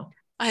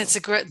 It's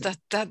a great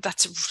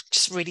that's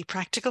just really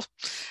practical.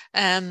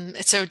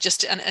 It's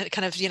just and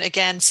kind of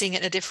again seeing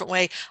it in a different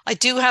way. I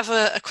do have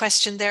a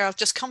question there. I'll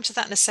just come to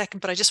that in a second,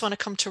 but I just want to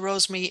come to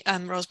Rosemary.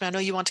 Rosemary, I know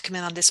you want to come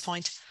in on this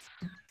point.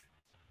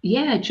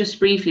 Yeah, just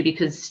briefly,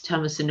 because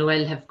Thomas and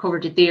Noelle have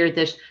covered it there,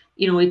 that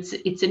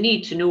it's a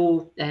need to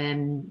know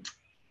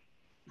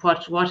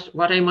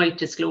what I might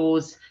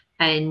disclose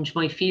and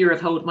my fear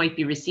of how it might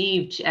be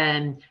received.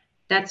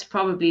 That's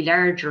probably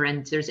larger,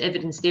 and there's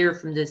evidence there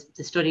from the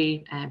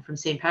study from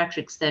St.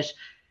 Patrick's that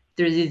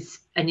there is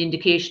an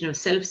indication of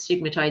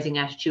self-stigmatizing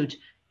attitude.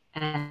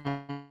 2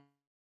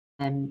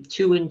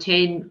 in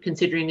 10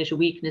 considering it a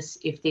weakness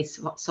if they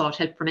sought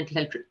help for mental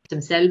health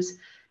themselves.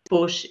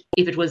 But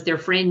if it was their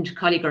friend,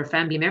 colleague or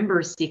family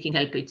member seeking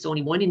help, it's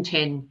only 1 in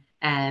 10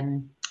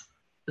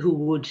 who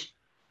would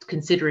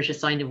consider it a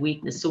sign of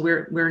weakness. So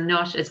we're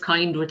not as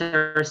kind with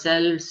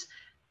ourselves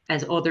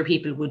as other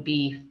people would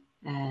be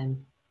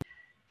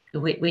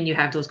when you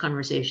have those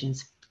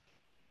conversations.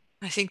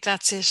 I think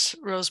that's it,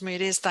 Rosemary.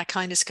 It is that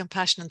kindness,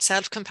 compassion and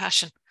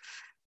self-compassion.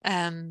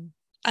 And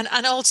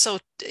also,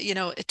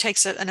 it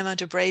takes an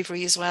amount of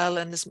bravery as well.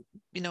 And as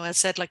I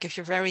said, like if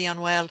you're very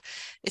unwell,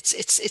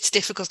 it's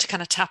difficult to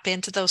kind of tap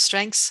into those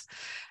strengths.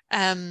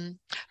 But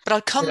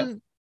I'll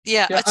come.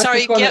 Yeah.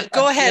 Sorry.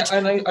 Go ahead.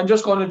 And I'm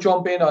just going to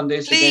jump in on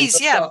this. Please.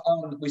 Again,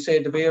 we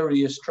say the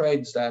various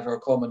threads that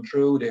are coming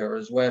through there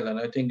as well. And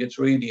I think it's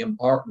really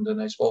important.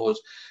 And I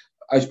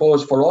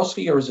suppose for us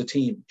here as a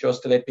team,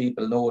 just to let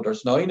people know,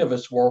 there's 9 of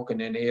us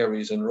working in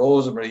areas, and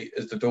Rosemary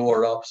is the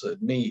door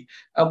opposite me,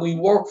 and we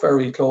work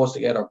very close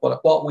together. But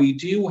what we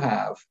do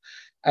have,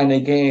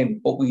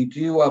 we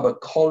do have a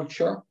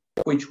culture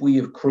which we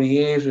have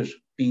created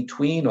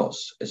between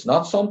us. It's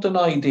not something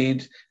I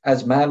did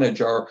as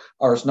manager,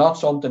 or it's not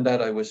something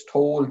that I was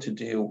told to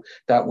do,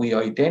 that we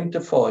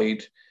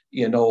identified,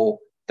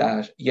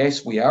 that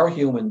yes, we are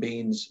human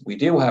beings, we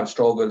do have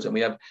struggles, and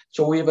we have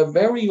a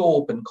very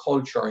open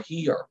culture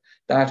here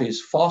that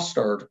is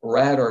fostered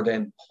rather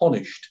than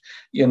punished,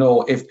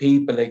 if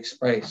people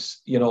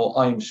express,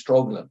 I'm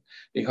struggling.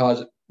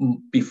 Because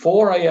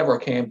before I ever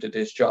came to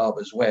this job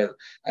as well,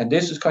 and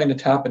this is kind of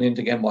tapping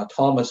into again what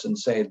Thomason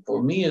said,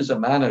 for me as a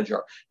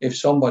manager, if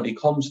somebody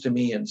comes to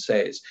me and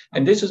says,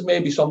 and this is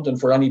maybe something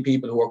for any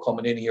people who are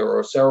coming in here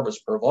or service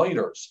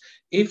providers,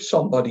 if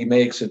somebody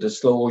makes a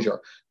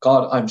disclosure,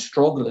 God, I'm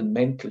struggling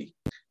mentally,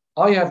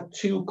 I have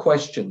 2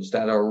 questions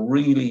that are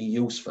really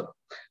useful,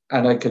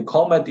 and I can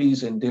come at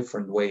these in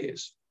different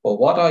ways. But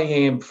what I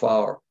aim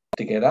for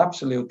to get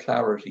absolute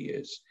clarity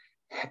is,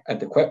 and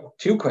the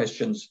 2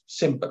 questions,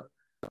 simple.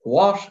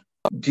 What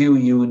do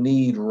you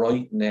need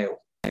right now?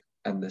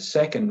 And the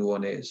second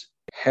one is,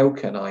 how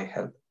can I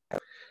help?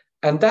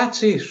 And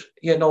that's it.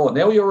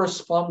 Now you're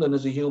responding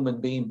as a human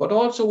being, but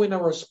also in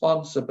a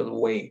responsible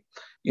way,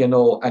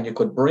 and you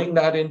could bring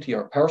that into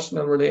your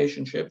personal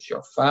relationships,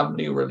 your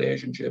family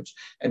relationships.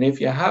 And if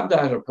you have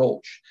that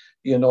approach,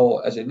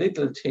 as a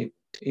little tip,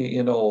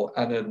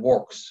 and it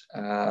works.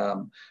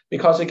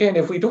 Because again,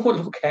 if we don't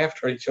look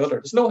after each other,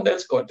 there's no one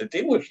else going to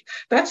do it.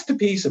 That's the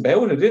piece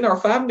about it. In our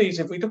families,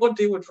 if we don't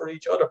do it for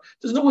each other,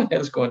 there's no one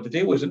else going to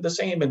do it. And the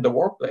same in the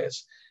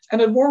workplace. And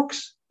it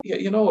works.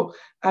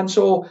 and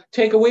so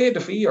take away the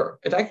fear.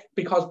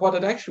 Because what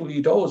it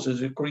actually does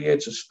is it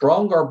creates a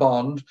stronger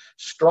bond,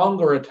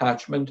 stronger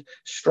attachment,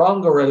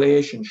 stronger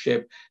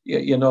relationship,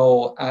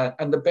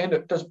 and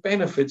there's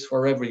benefits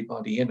for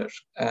everybody in it.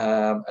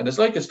 And it's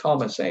like, as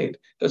Thomas said,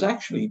 there's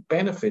actually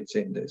benefits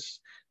in this.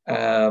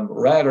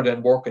 Rather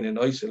than working in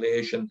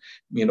isolation,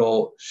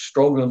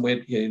 struggling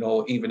with,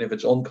 even if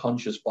it's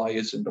unconscious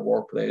bias in the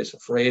workplace,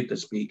 afraid to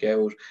speak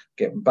out,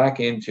 getting back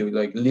into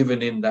like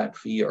living in that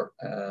fear.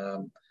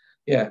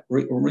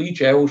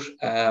 Reach out,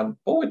 but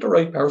with the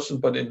right person,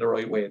 but in the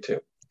right way too,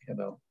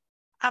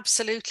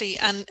 Absolutely.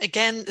 And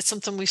again, it's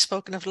something we've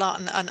spoken of a lot,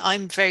 and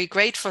I'm very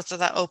grateful for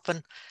that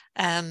open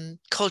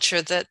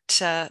culture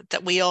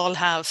that we all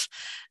have.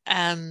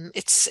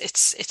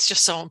 It's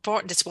just so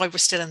important. It's why we're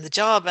still in the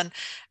job. And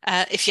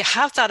if you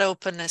have that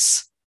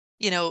openness,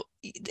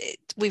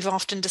 we've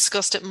often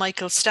discussed it,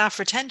 Michael, staff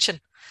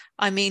retention.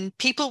 I mean,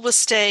 people will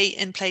stay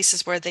in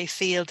places where they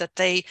feel that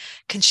they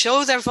can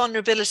show their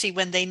vulnerability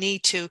when they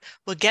need to,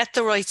 will get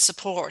the right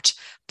support,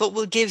 but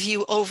will give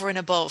you over and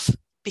above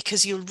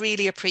because you'll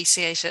really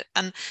appreciate it.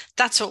 And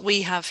that's what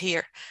we have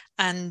here.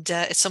 And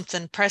it's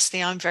something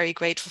personally I'm very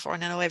grateful for,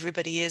 and I know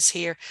everybody is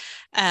here.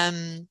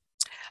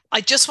 I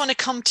just want to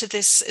come to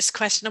this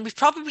question, and we've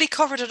probably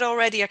covered it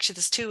already. Actually,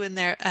 there's two in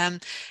there.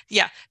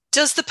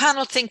 Does the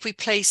panel think we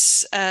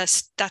place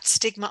that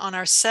stigma on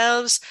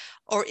ourselves,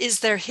 or is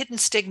there hidden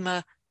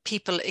stigma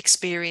people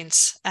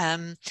experience?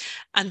 And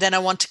then I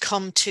want to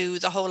come to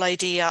the whole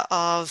idea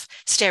of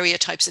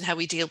stereotypes and how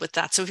we deal with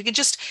that. So if you can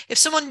just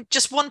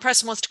one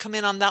person wants to come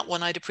in on that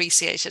one, I'd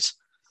appreciate it.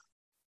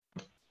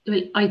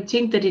 Well, I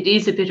think that it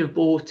is a bit of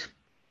both.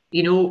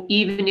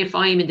 Even if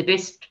I'm in the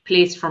best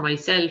place for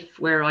myself,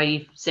 where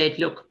I said,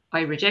 look,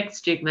 I reject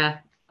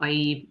stigma,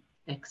 I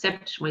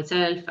accept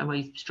myself and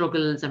my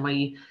struggles and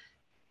my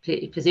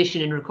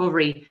position in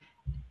recovery,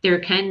 there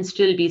can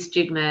still be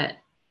stigma,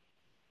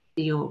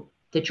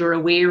 that you're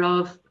aware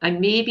of, and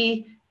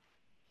maybe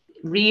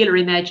real or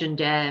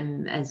imagined,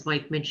 as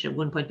Mike mentioned at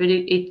one point, but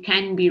it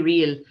can be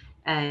real,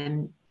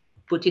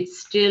 but it's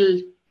still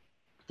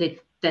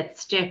that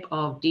step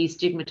of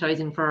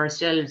destigmatizing for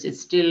ourselves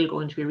is still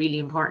going to be really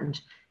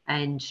important.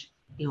 And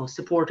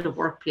supportive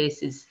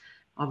workplace is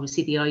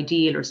obviously the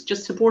ideal, or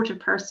just supportive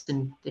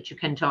person that you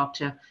can talk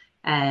to.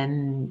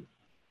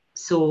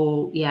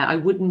 So yeah, I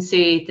wouldn't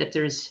say that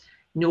there's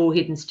no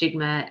hidden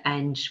stigma,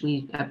 and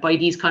we by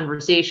these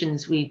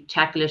conversations we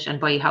tackle it, and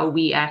by how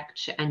we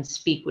act and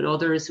speak with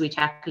others we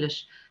tackle it.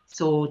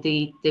 So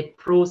the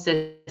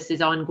process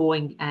is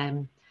ongoing.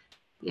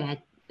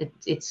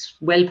 It's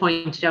well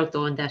pointed out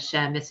though in that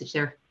message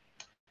there.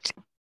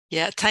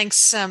 Yeah,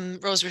 thanks,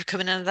 Rosemary, for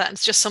coming in on that.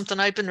 It's just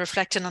something I've been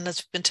reflecting on as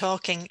we've been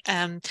talking.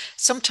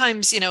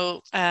 Sometimes,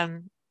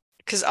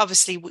 because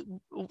obviously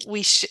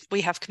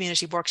we have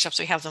community workshops,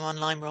 we have them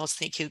online, we're also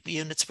thinking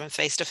units from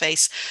face to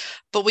face,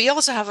 but we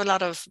also have a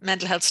lot of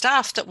mental health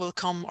staff that will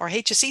come, or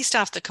HSE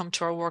staff that come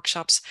to our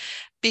workshops,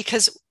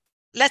 because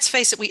let's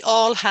face it, we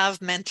all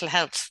have mental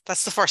health.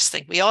 That's the first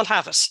thing, we all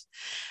have it.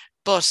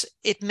 But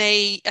it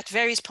may, at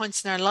various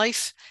points in our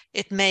life,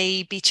 it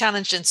may be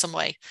challenged in some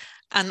way.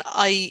 And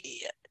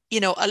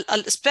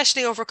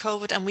especially over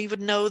COVID, and we would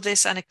know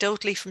this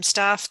anecdotally from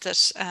staff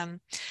that,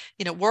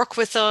 work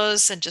with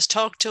us and just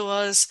talk to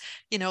us,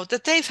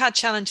 that they've had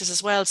challenges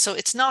as well. So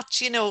it's not,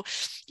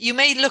 you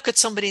may look at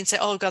somebody and say,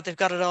 oh God, they've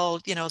got it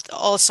all,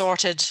 all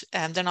sorted,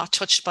 and they're not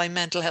touched by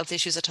mental health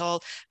issues at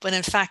all. But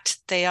in fact,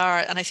 they are.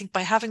 And I think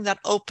by having that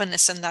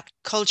openness and that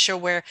culture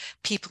where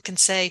people can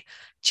say,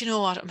 do you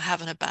know what, I'm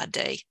having a bad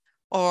day,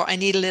 or I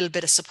need a little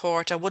bit of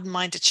support, I wouldn't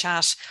mind a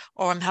chat,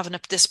 or I'm having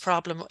this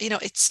problem.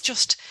 It's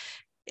just,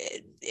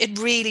 it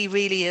really,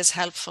 really is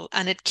helpful,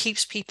 and it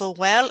keeps people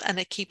well, and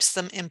it keeps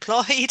them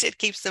employed, it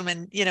keeps them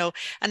in,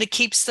 and it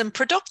keeps them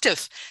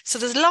productive. So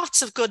there's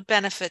lots of good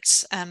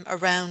benefits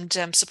around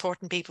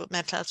supporting people with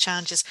mental health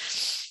challenges.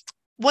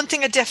 One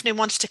thing I definitely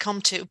wanted to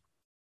come to,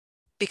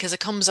 because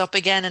it comes up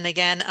again and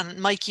again, and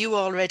Mike, you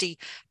already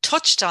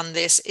touched on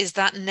this, is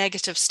that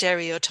negative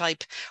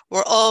stereotype.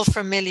 We're all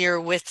familiar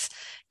with,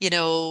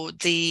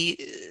 the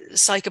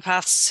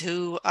psychopaths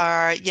who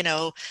are,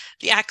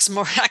 the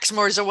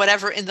Axmores or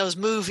whatever in those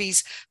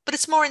movies, but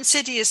it's more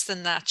insidious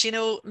than that.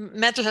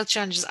 Mental health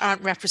challenges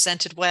aren't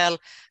represented well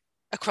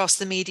across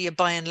the media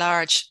by and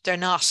large. They're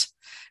not.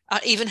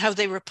 Even how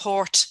they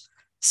report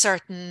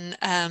certain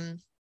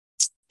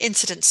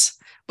incidents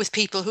with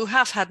people who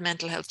have had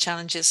mental health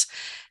challenges.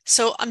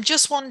 So I'm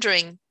just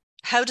wondering,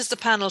 how does the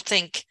panel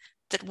think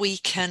that we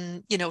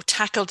can,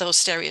 tackle those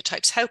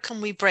stereotypes? How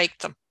can we break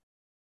them?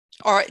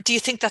 Or do you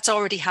think that's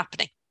already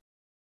happening?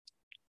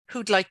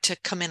 Who'd like to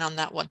come in on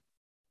that one?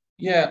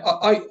 Yeah,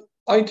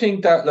 I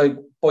think that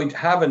by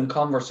having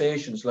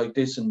conversations like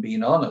this and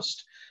being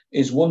honest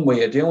is one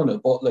way of doing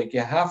it, but you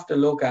have to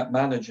look at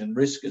managing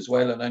risk as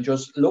well. And I'm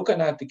just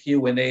looking at the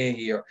Q&A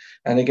here,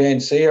 and again,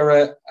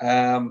 Sarah,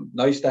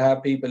 nice to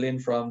have people in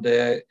from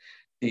the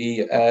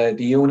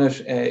unit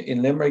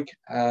in Limerick,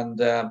 and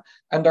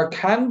there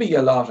can be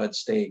a lot at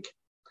stake.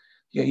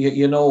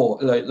 you know,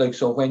 like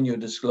so when you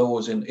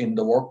disclose in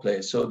the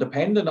workplace. So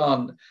depending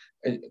on,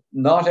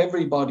 not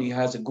everybody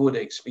has a good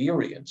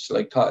experience.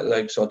 Like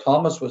so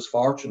Thomas was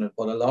fortunate,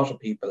 but a lot of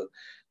people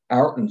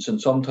aren't,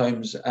 and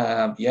sometimes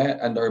yeah,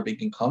 and there are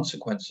big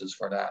consequences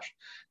for that,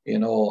 you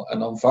know.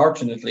 And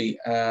unfortunately,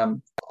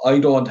 I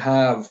don't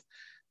have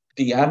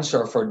the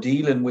answer for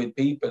dealing with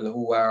people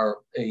who are,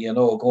 you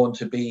know, going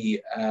to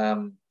be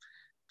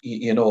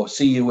you know,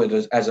 see you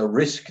as a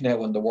risk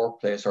now in the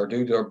workplace, or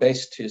do their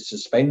best to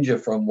suspend you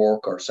from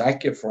work or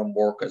sack you from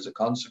work as a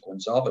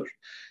consequence of it.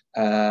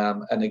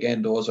 And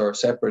again, those are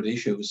separate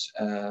issues,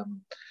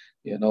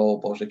 you know,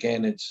 but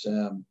again, it's,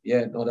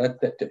 yeah, no, that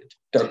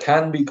there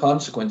can be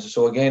consequences.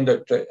 So again,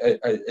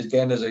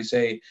 again, as I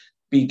say,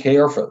 be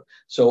careful.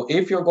 So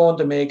if you're going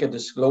to make a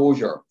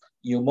disclosure,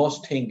 you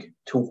must think,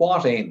 to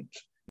what end?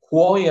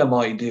 Why am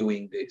I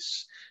doing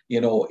this?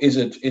 You know, is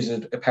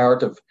it a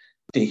part of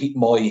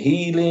my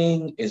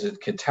healing? Is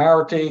it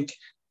cathartic?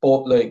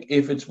 But like,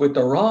 if it's with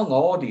the wrong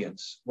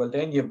audience, well,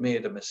 then you've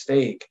made a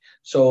mistake.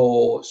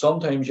 So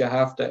sometimes you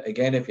have to,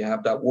 again, if you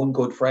have that one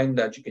good friend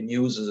that you can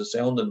use as a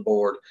sounding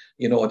board,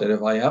 you know, that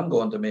if I am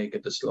going to make a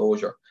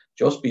disclosure,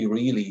 just be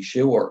really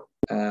sure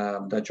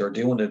that you're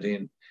doing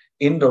it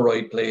in the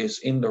right place,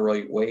 in the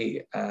right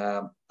way,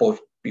 but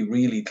be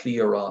really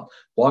clear on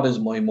what is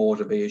my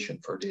motivation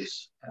for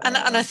this. And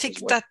I think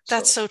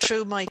that's so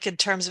true, Mike, in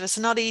terms of it's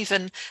not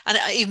even, and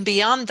even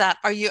beyond that,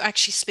 are you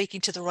actually speaking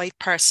to the right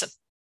person?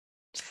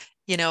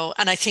 You know,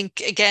 and I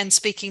think, again,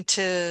 speaking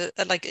to,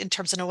 like, in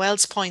terms of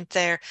Noelle's point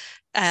there,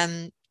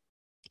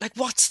 like,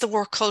 what's the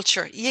work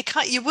culture?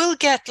 You will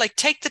get, like,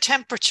 take the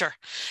temperature,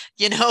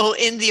 you know,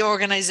 in the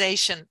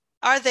organization.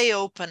 Are they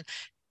open?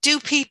 Do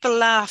people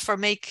laugh or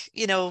make,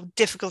 you know,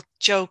 difficult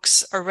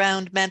jokes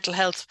around mental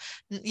health?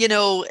 You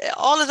know,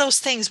 all of those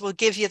things will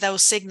give you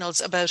those signals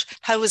about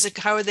how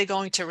are they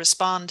going to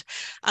respond?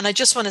 And I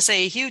just want to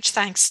say a huge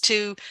thanks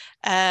to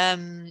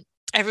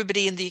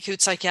everybody in the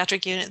acute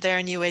psychiatric unit there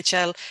in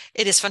UHL.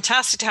 It is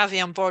fantastic to have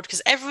you on board,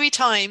 because every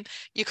time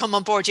you come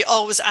on board, you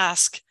always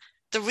ask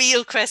the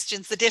real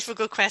questions, the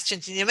difficult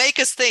questions, and you make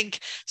us think.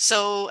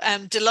 So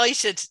I'm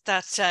delighted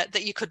that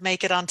that you could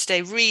make it on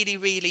today. Really,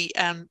 really,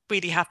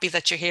 really happy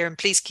that you're here, and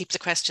please keep the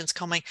questions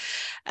coming.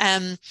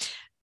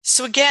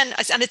 So again,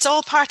 and it's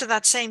all part of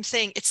that same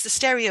thing. It's the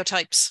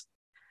stereotypes.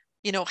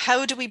 You know,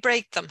 how do we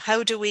break them?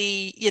 How do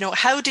we, you know,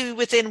 how do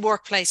within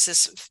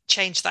workplaces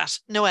change that?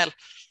 Noelle?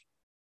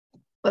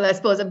 Well, I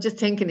suppose I'm just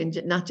thinking in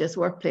not just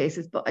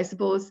workplaces, but I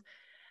suppose,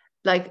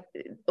 like,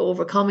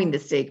 overcoming the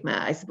stigma,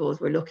 I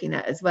suppose we're looking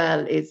at as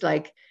well, is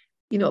like,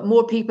 you know,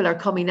 more people are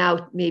coming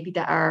out, maybe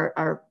that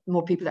are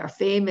more people that are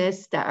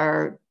famous, that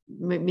are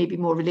maybe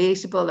more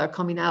relatable, are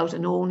coming out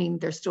and owning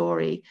their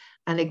story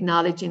and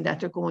acknowledging that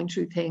they're going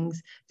through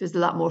things. There's a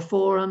lot more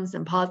forums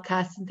and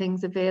podcasts and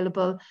things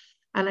available.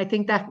 And I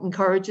think that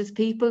encourages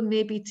people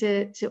maybe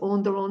to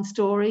own their own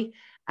story.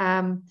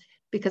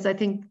 Because I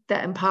think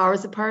that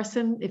empowers a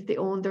person if they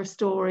own their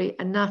story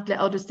and not let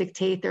others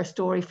dictate their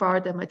story for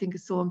them. I think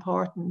is so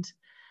important.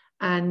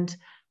 And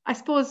I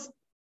suppose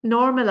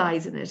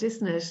normalizing it,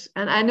 isn't it?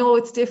 And I know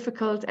it's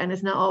difficult and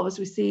it's not always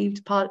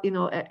received, you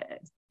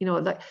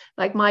know,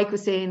 like Mike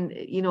was saying,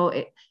 you know,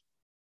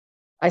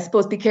 I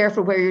suppose be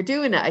careful where you're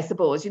doing it, I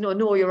suppose, you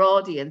know your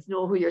audience,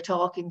 know who you're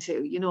talking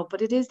to, you know,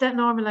 but it is that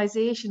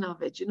normalization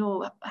of it, you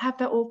know, have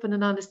that open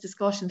and honest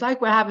discussions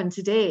like we're having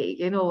today,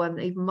 you know, and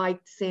even Mike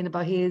saying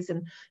about his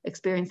and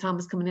experience,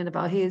 Thomas coming in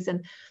about his,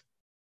 and,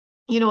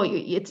 you know,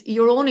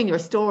 you're owning your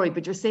story,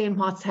 but you're saying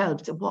what's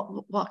helped and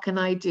what can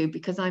I do,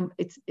 because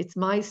it's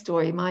my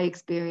story, my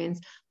experience.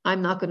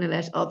 I'm not going to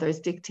let others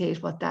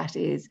dictate what that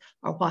is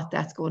or what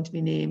that's going to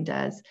be named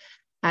as.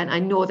 And I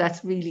know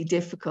that's really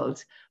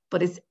difficult,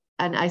 but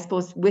and I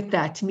suppose with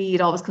that, to me,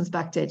 it always comes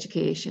back to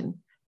education,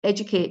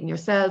 educating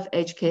yourself,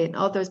 educating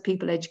others,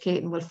 people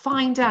educating will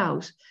find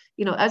out,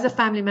 you know, as a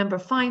family member,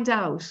 find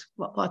out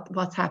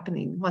what's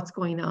happening, what's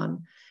going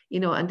on, you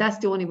know, and that's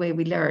the only way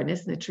we learn,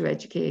 isn't it? Through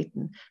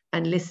educating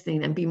and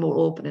listening and be more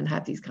open and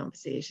have these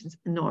conversations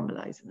and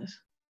normalizing it.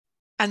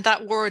 And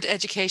that word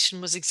education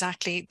was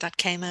exactly that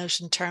came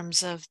out in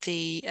terms of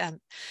the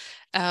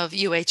of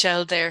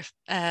UHL there.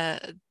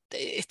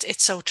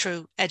 It's so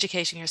true,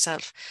 educating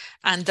yourself.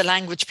 And the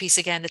language piece,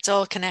 again, it's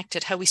all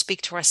connected. How we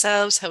speak to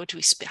ourselves, how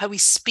we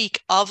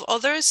speak of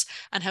others,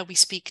 and how we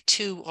speak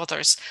to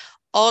others.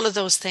 All of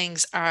those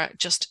things are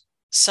just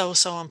so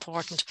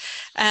important.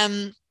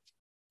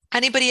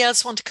 Anybody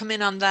else want to come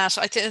in on that?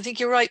 I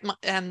think you're right,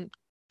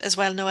 as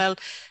well, Noelle.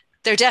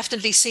 There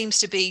definitely seems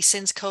to be,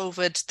 since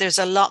COVID, there's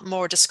a lot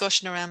more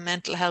discussion around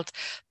mental health,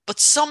 but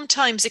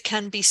sometimes it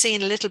can be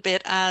seen a little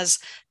bit as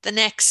the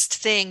next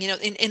thing, you know,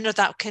 in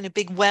that kind of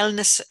big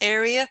wellness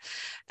area.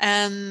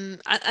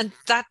 And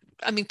that,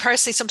 I mean,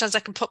 personally, sometimes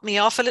that can put me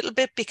off a little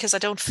bit because I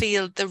don't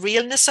feel the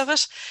realness of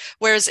it.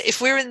 Whereas if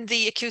we're in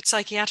the acute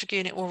psychiatric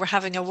unit where we're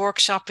having a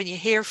workshop and you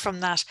hear from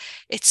that,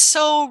 it's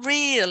so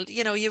real,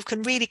 you know, you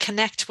can really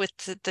connect with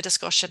the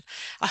discussion.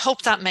 I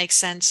hope that makes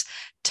sense.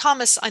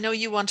 Thomas, I know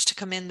you wanted to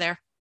come in there.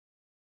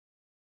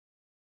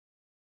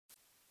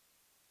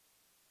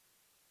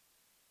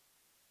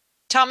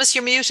 Thomas,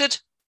 you're muted.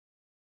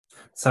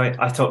 Sorry,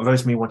 I thought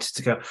Rosemary wanted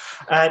to go.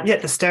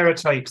 The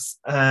stereotypes,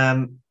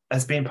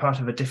 as being part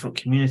of a different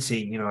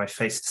community, I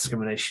faced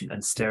discrimination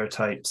and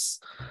stereotypes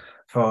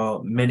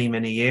for many,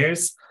 many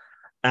years.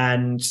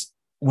 And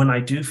when I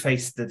do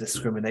face the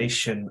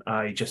discrimination,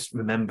 I just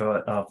remember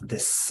of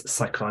this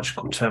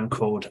psychological term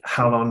called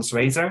Howlon's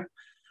razor.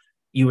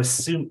 You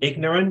assume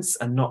ignorance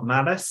and not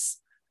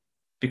malice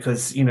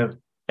because,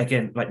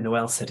 again, like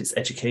Noelle said, it's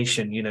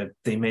education.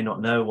 They may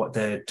not know what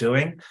they're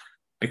doing,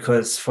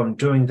 because from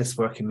doing this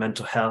work in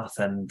mental health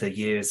and the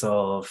years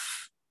of,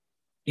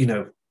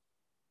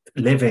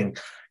 living,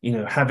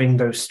 having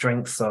those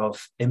strengths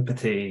of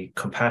empathy,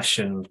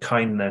 compassion,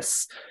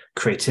 kindness,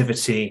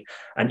 creativity,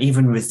 and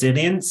even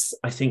resilience,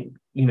 I think,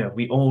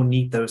 we all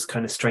need those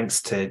kind of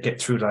strengths to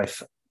get through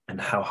life and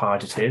how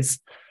hard it is.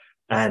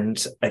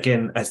 And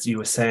again, as you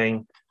were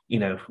saying,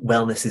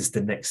 wellness is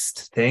the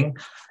next thing.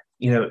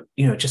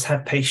 Just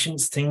have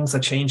patience. Things are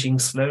changing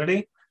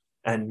slowly,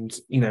 and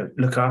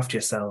look after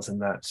yourselves in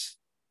that.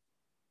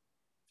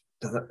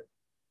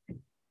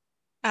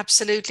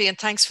 Absolutely, and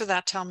thanks for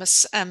that,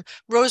 Thomas.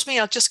 Rosemary,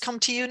 I'll just come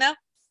to you now.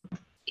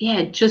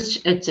 Yeah,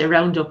 just it's a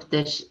roundup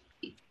that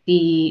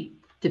the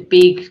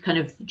big kind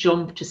of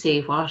jump to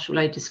say what will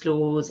I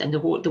disclose, and the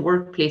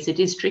workplace, it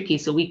is tricky.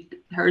 So we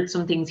heard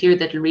some things here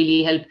that will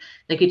really help.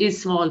 Like, it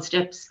is small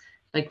steps.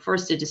 Like,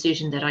 first, a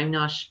decision that I'm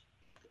not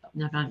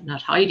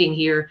hiding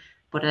here,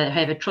 but I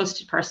have a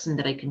trusted person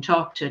that I can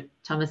talk to.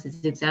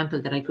 Thomas's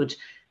example, that I could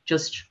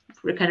just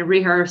kind of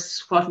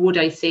rehearse, what would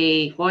I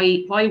say,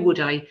 why would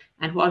I,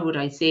 and what would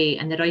I say,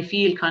 and that I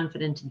feel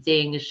confident in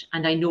saying it,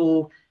 and I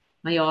know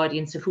my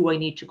audience of who I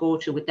need to go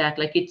to with that.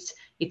 Like, it's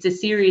a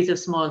series of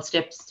small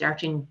steps,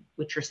 starting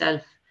with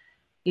yourself,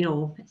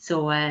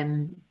 so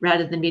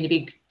rather than being a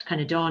big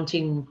kind of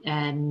daunting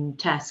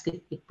task,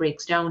 it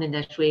breaks down in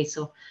that way.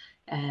 So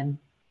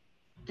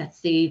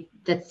that's the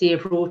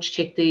approach.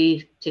 Take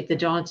the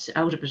daunt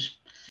out of it.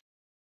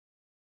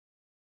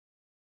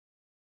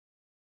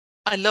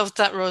 I love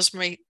that,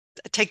 Rosemary.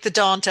 Take the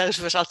daunt out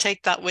of it. I'll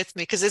take that with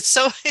me, because it's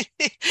so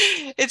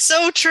it's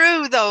so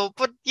true though.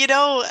 But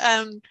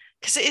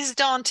because it is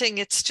daunting.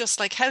 It's just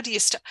like, how do you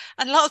start?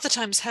 And a lot of the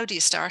times, how do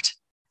you start?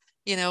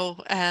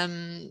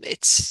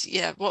 It's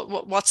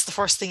what's the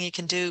first thing you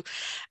can do?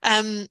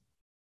 I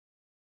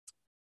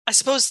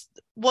suppose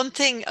one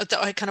thing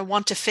that I kind of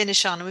want to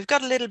finish on, and we've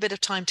got a little bit of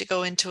time to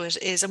go into it,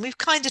 is, and we've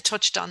kind of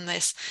touched on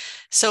this.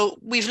 So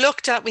we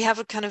have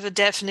a kind of a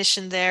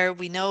definition there.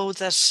 We know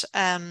that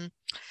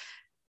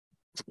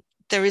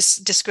there is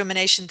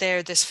discrimination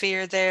there, there's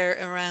fear there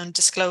around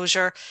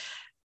disclosure.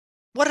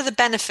 What are the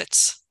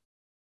benefits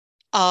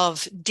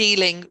of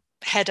dealing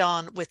head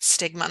on with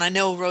stigma? And I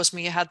know,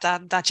 Rosemary, you had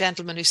that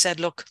gentleman who said,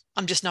 look,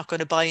 I'm just not going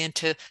to buy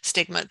into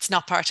stigma. It's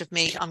not part of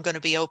me. I'm going to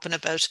be open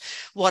about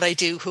what I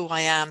do, who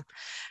I am.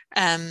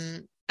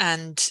 And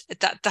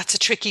that's a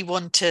tricky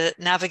one to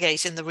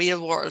navigate in the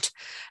real world.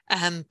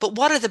 But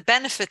what are the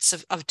benefits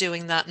of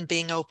doing that and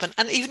being open?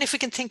 And even if we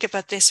can think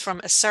about this from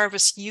a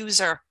service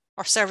user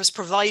or service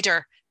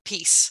provider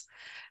piece,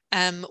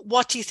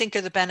 what do you think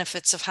are the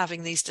benefits of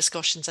having these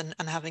discussions and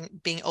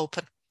being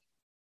open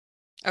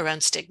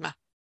around stigma?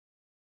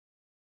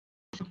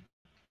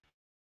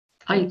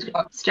 I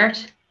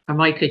start, or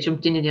Mike, I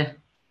jumped in you.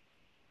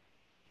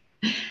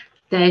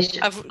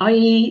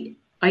 That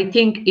I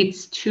think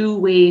it's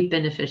two-way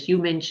benefit. You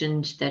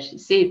mentioned that,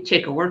 say,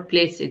 take a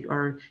workplace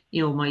or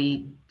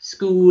my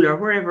school or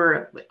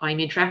wherever I'm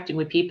interacting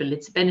with people,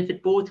 it's a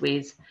benefit both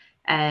ways.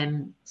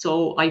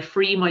 So I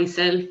free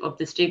myself of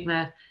the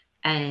stigma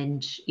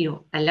and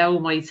allow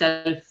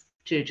myself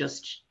to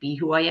just be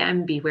who I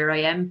am, be where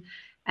I am,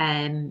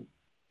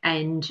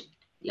 and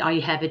I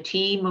have a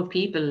team of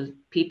people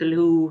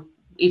who,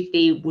 if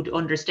they would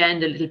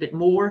understand a little bit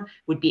more,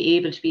 would be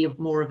able to be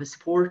more of a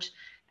support.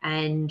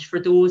 And for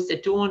those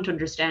that don't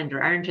understand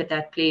or aren't at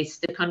that place,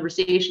 the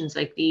conversations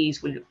like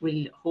these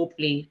will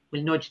hopefully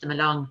nudge them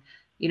along,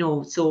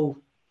 so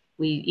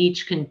we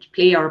each can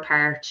play our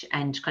part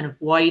and kind of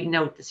widen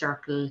out the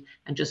circle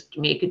and just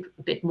make it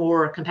a bit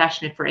more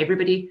compassionate for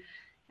everybody,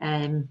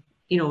 and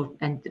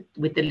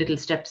with the little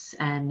steps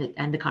and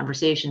the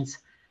conversations.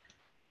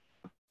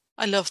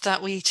 I love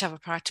that. We each have a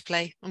part to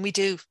play, and we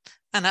do.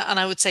 And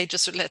I would say,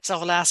 just let's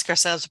all ask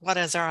ourselves, what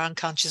is our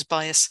unconscious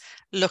bias?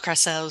 Look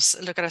at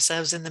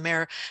ourselves in the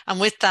mirror. And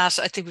with that,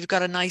 I think we've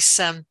got a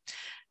nice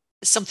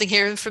something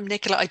here from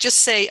Nicola. I just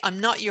say, I'm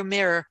not your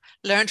mirror.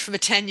 Learned from a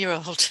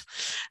 10-year-old,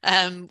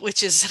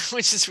 which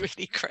is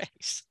really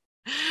great.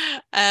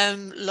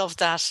 Love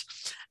that.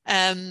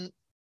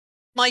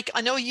 Mike,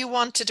 I know you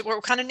wanted, we're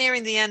kind of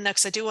nearing the end now,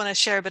 because I do want to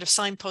share a bit of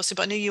signposting,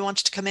 but I knew you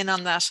wanted to come in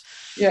on that.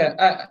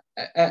 Yeah,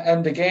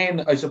 and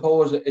again, I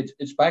suppose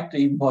it's back to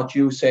even what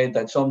you said,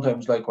 that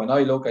sometimes, like when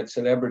I look at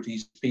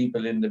celebrities,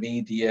 people in the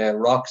media,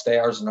 rock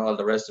stars and all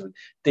the rest of it,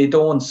 they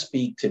don't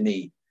speak to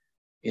me,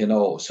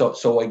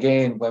 So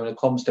again, when it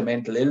comes to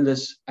mental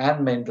illness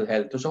and mental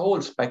health, there's a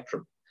whole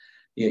spectrum.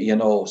 you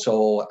know,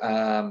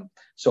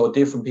 so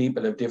different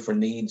people have different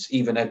needs,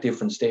 even at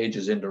different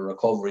stages in the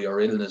recovery or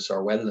illness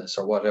or wellness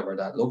or whatever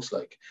that looks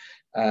like.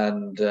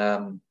 And,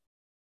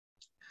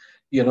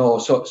 you know,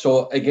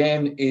 so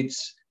again, it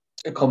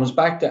comes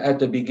back to at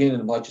the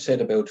beginning what you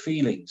said about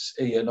feelings,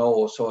 you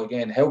know. So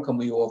again, how can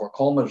we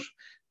overcome it?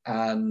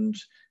 And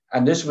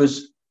this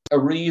was a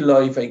real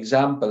life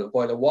example.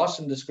 While it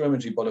wasn't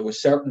discriminatory, but it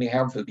was certainly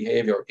harmful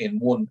behaviour in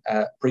one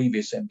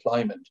previous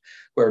employment,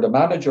 where the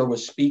manager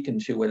was speaking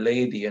to a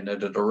lady in a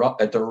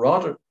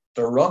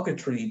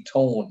derogatory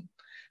tone.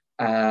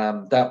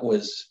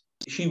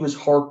 She was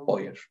hurt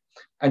by it,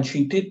 and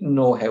she didn't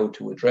know how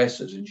to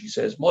address it. And she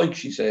says, Mike,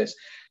 she says,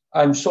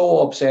 I'm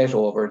so upset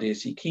over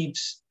this. He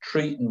keeps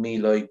treating me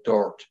like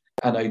dirt,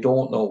 and I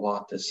don't know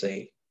what to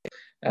say.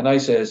 And I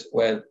says,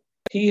 well,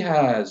 he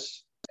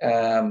has,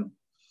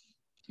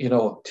 you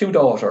know, 2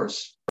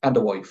 daughters and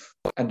a wife,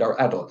 and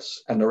they're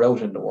adults, and they're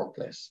out in the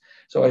workplace.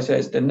 So I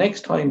says, the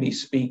next time he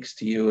speaks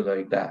to you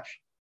like that,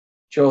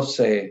 just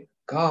say,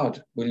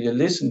 God, will you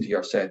listen to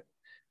yourself?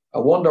 I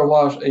wonder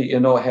what,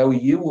 you know, how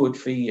you would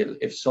feel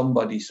if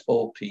somebody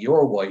spoke to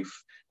your wife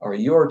or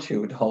your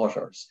 2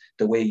 daughters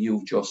the way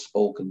you've just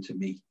spoken to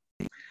me.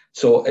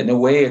 So in a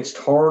way, it's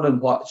turning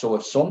so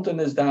if something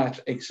is that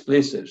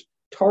explicit,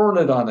 turn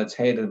it on its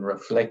head and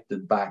reflect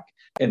it back,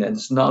 and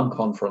it's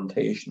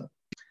non-confrontational,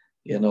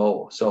 you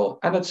know. So,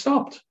 and it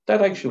stopped.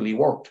 That actually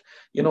worked,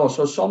 you know.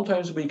 So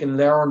sometimes we can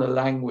learn a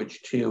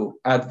language to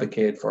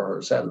advocate for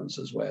ourselves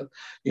as well,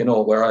 you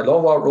know, where I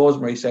love what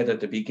Rosemary said at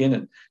the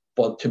beginning.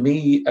 But to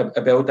me,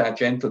 about that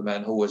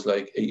gentleman who was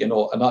like, you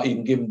know, I'm not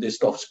even giving this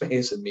stuff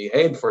space in my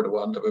head, for the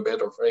want of a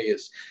better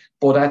phrase,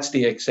 but that's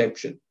the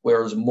exception.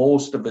 Whereas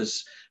most of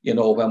us, you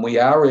know, when we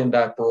are in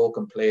that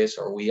broken place,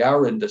 or we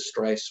are in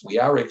distress, we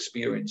are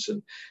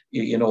experiencing,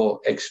 you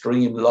know,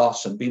 extreme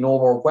loss and being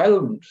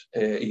overwhelmed,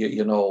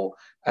 you know,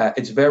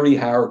 it's very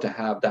hard to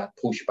have that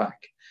pushback.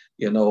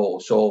 You know,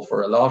 so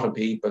for a lot of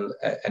people,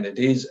 and it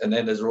is, and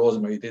then as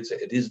Rosemary did say,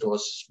 it is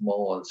those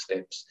small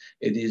steps.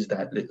 It is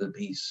that little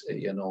piece,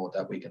 you know,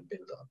 that we can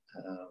build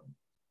on.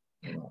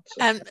 You know,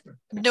 so.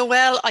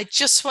 Noelle,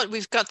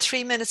 we've got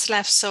 3 minutes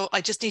left, so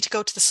I just need to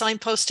go to the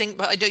signposting,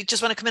 but I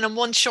just want to come in on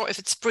one short, if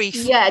it's brief.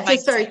 Yeah,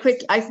 just very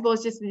quick. I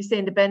suppose just when you're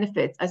saying the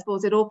benefits, I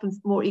suppose it opens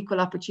more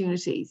equal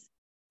opportunities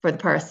for the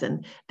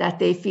person, that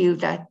they feel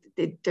that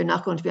they're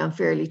not going to be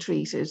unfairly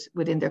treated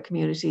within their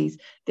communities.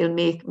 They'll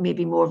make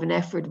maybe more of an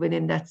effort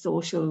within that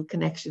social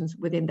connections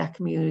within that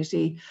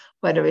community,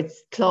 whether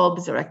it's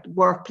clubs or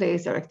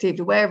workplace or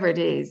activity, wherever it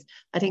is.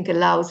 I think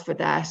allows for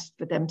that,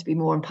 for them to be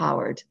more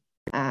empowered.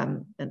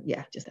 And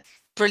yeah, just that.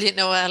 Brilliant,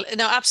 Noelle.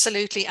 No,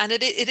 absolutely. And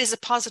it is a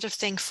positive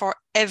thing for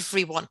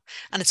everyone.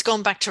 And it's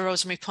going back to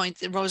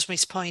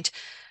Rosemary's point.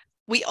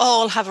 We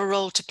all have a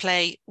role to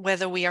play,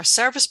 whether we are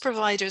service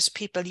providers,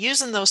 people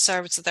using those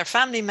services, their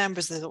family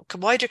members, the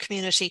wider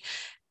community,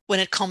 when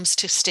it comes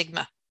to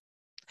stigma.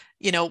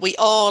 You know, we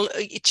all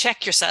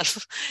check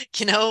yourself,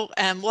 you know,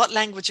 what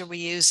language are we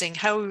using?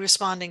 How are we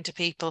responding to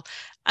people?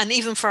 And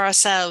even for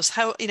ourselves,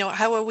 how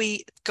are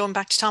we, going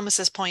back to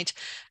Thomas's point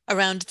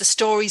around the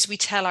stories we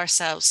tell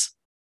ourselves?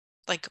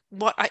 Like,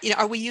 what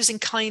are we using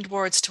kind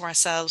words to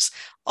ourselves?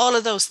 All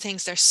of those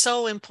things, they're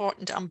so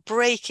important on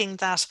breaking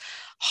that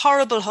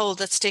horrible hold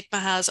that stigma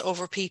has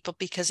over people,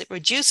 because it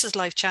reduces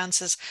life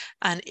chances,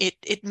 and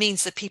it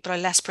means that people are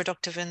less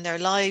productive in their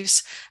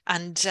lives,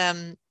 and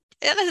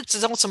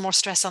there's also more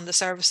stress on the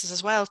services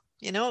as well,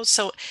 you know.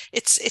 So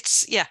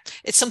it's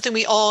something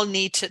we all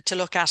need to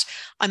look at.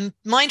 I'm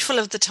mindful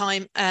of the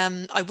time.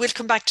 I will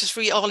come back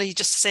to all of you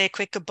just to say a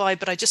quick goodbye,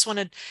 but I just want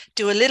to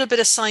do a little bit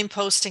of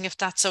signposting, if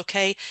that's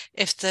okay.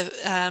 If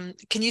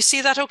can you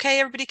see that okay?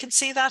 Everybody can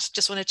see that?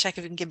 Just want to check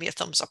if you can give me a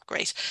thumbs up.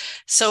 Great.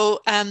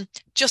 So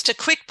just a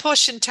quick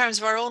push in terms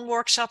of our own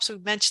workshops.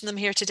 We've mentioned them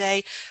here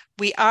today.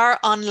 We are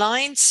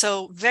online,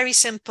 so very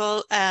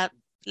simple.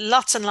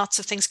 Lots and lots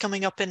of things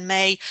coming up in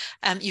May.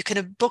 You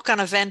can book on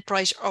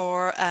Eventbrite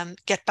or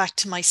get back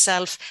to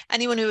myself.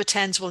 Anyone who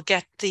attends will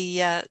get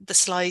the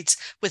slides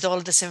with all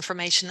of this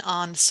information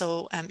on,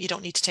 so you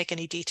don't need to take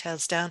any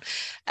details down.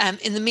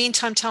 In the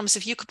meantime, Thomas,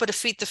 if you could put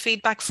the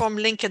feedback form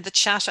link in the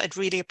chat, I'd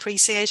really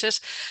appreciate it.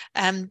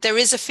 There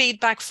is a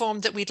feedback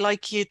form that we'd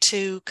like you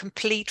to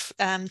complete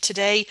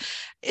today.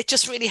 It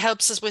just really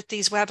helps us with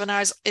these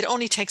webinars. It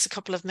only takes a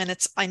couple of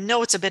minutes. I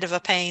know it's a bit of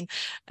a pain,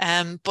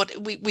 but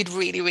we'd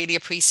really, really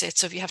appreciate it.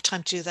 So if you have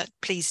time to do that,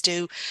 please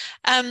do.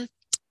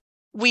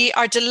 We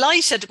are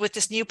delighted with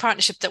this new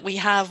partnership that we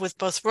have with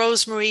both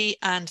Rosemary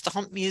and the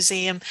Hunt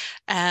Museum,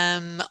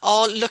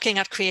 all looking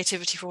at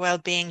creativity for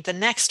wellbeing. The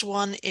next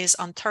one is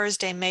on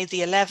Thursday, May the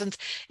 11th.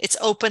 It's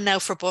open now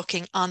for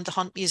booking on the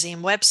Hunt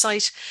Museum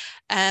website.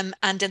 And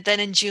then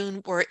in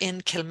June, we're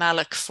in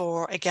Kilmallock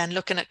for, again,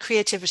 looking at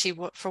creativity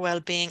for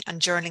wellbeing and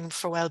journaling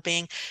for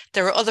wellbeing.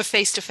 There are other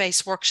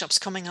face-to-face workshops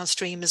coming on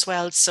stream as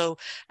well. So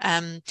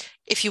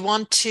if you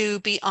want to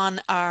be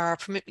on our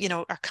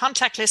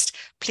contact list,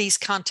 please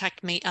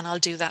contact me and I'll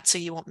do that so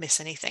you won't miss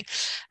anything.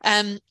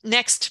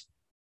 Next,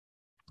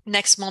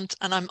 next month,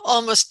 and I'm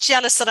almost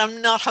jealous that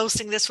I'm not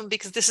hosting this one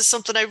because this is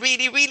something I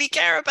really, really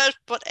care about.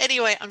 But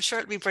anyway, I'm sure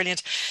it'll be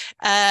brilliant.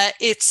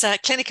 It's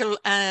clinical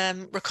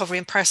recovery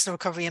and personal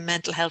recovery and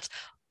mental health.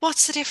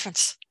 What's the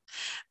difference?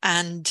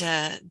 And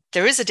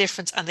there is a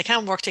difference, and they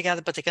can work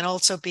together, but they can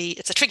also be,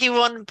 it's a tricky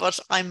one, but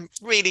I'm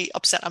really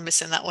upset I'm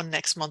missing that one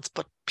next month.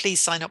 But please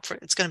sign up for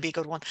it. It's going to be a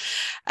good one.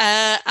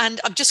 And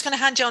I'm just going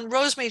to hand you on,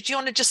 Rosemary. Do you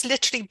want to just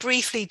literally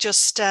briefly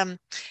just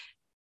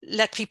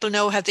let people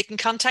know how they can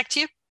contact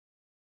you?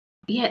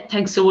 Yeah,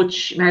 thanks so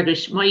much,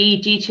 Margaret. My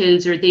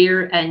details are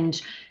there, and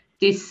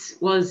this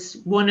was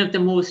one of the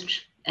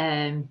most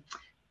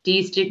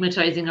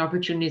destigmatizing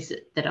opportunities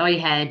that I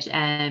had,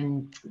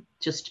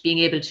 just being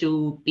able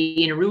to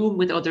be in a room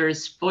with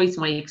others, voice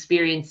my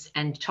experience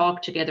and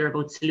talk together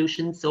about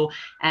solutions. So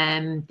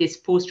this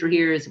poster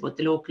here is about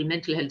the local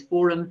mental health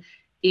forum.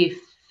 If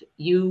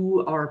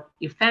you or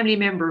your family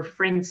member,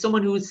 friend,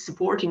 someone who's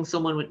supporting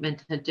someone with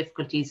mental health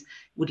difficulties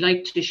would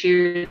like to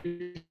share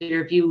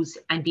their views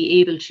and be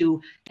able to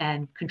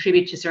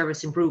contribute to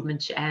service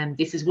improvement,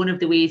 this is one of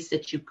the ways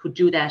that you could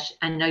do that.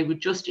 And I would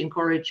just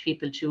encourage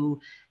people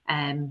to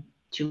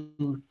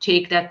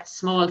take that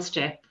small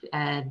step,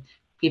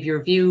 give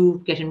your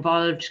view, get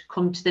involved,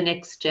 come to the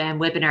next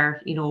webinar,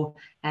 you know,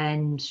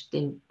 and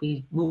then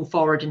we move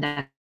forward in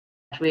that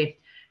way.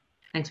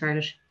 Thanks,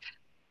 Margaret.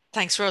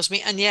 Thanks,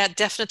 Rosemary. And yeah,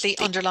 definitely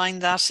underline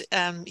that,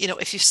 you know,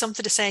 if you've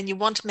something to say and you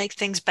want to make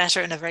things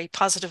better in a very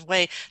positive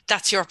way,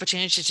 that's your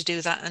opportunity to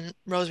do that. And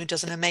Rosemary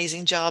does an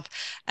amazing job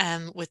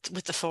with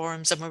the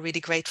forums, and we're really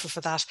grateful for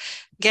that.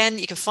 Again,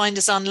 you can find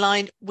us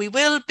online. We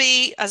will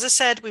be, as I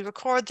said, we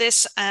record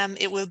this.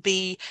 It will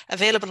be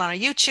available on our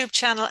YouTube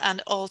channel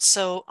and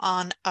also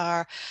on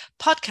our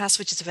podcast,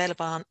 which is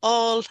available on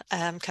all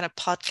kind of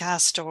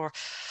podcast or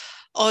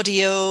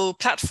audio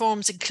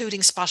platforms,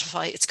 including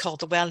Spotify. It's called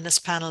The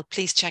Wellness Panel.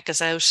 Please check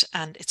us out.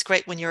 And it's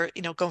great when you're,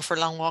 you know, going for a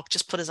long walk,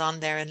 just put us on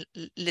there and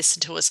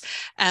listen to us.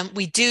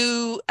 We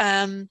do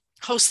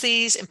host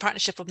these in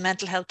partnership with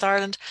Mental Health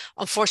Ireland.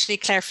 Unfortunately,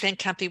 Claire Flynn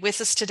can't be with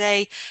us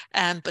today,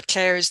 but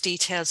Claire's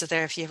details are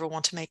there if you ever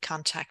want to make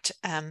contact.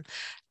 And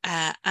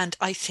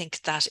I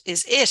think that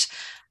is it.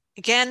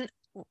 Again,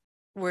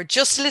 we're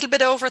just a little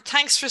bit over.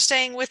 Thanks for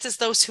staying with us,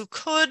 those who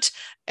could.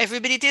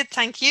 Everybody did,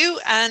 thank you.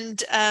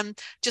 And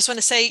just want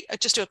to say,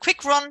 just do a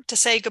quick run to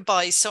say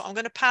goodbyes. So I'm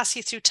going to pass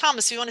you through.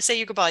 Thomas, if you want to say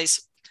your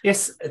goodbyes.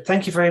 Yes,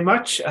 thank you very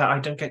much. I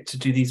don't get to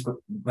do these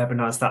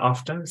webinars that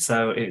often,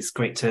 so it's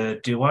great to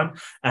do one.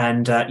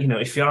 And, you know,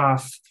 if you are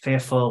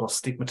fearful or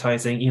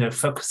stigmatizing, you know,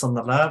 focus on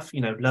the love,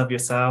 you know, love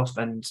yourself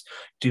and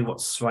do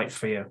what's right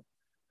for you.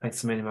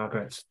 Thanks a million,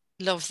 Margaret.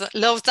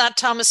 Love that,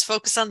 Thomas.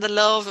 Focus on the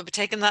love. I'll be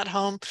taking that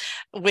home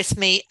with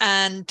me.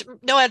 And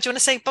Noelle, do you want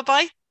to say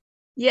bye-bye?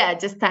 Yeah,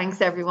 just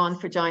thanks everyone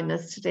for joining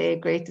us today.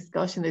 Great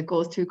discussion. It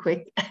goes too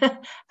quick.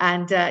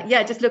 And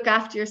yeah, just look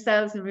after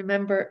yourselves and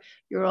remember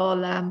you're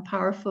all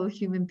powerful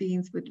human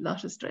beings with a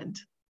lot of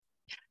strength.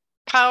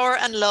 Power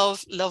and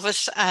love. Love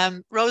it.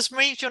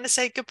 Rosemary, do you want to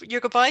say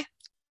your goodbye?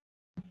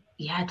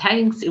 Yeah,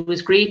 thanks. It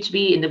was great to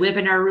be in the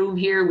webinar room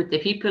here with the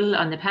people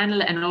on the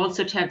panel, and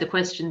also to have the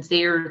questions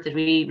there that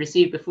we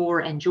received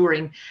before and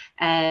during.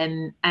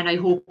 And I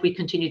hope we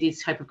continue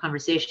these type of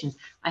conversations.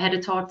 I had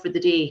a thought for the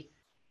day,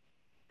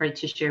 right,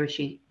 to share with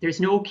you. There's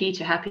no key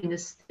to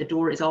happiness. The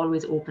door is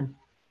always open.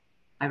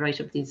 I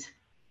write up these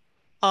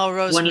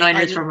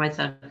one-liners for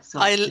myself. So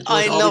I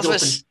love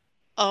it.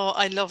 Oh,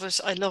 I love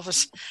it. I love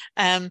it.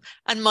 And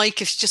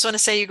Mike, if you just want to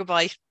say your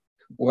goodbye.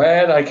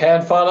 Well, I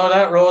can't follow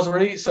that,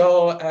 Rosemary,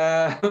 so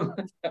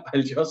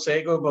I'll just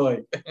say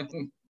goodbye.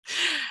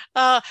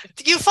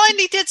 You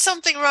finally did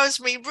something,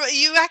 Rosemary.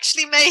 You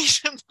actually made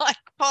Mike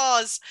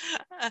pause.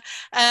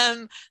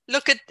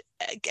 Look at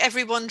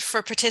everyone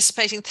for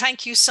participating.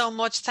 Thank you so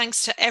much.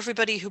 Thanks to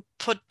everybody who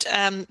put,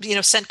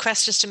 sent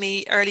questions to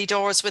me early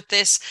doors with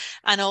this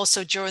and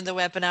also during the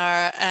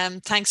webinar.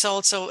 Thanks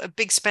also, a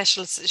big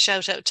special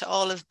shout out to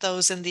all of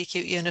those in the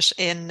acute unit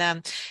in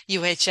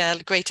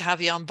UHL. Great to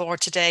have you on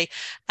board today.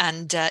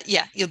 And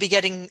yeah, you'll be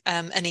getting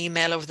an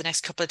email over the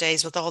next couple of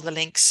days with all the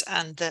links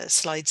and the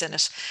slides in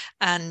it.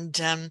 And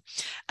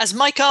as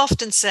Mike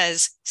often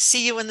says,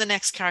 see you in the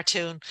next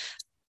cartoon.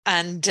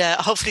 And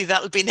hopefully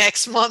that'll be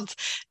next month.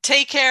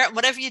 Take care.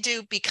 Whatever you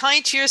do, be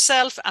kind to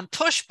yourself and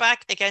push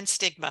back against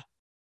stigma.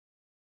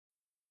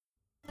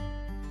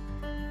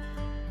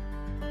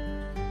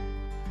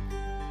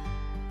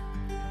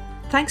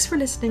 Thanks for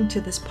listening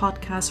to this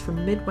podcast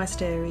from Mid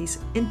West ARIES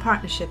in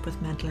partnership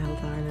with Mental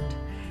Health Ireland.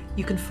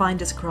 You can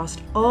find us across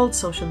all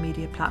social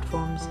media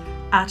platforms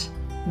at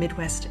Mid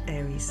West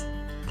ARIES.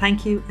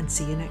 Thank you and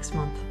see you next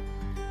month.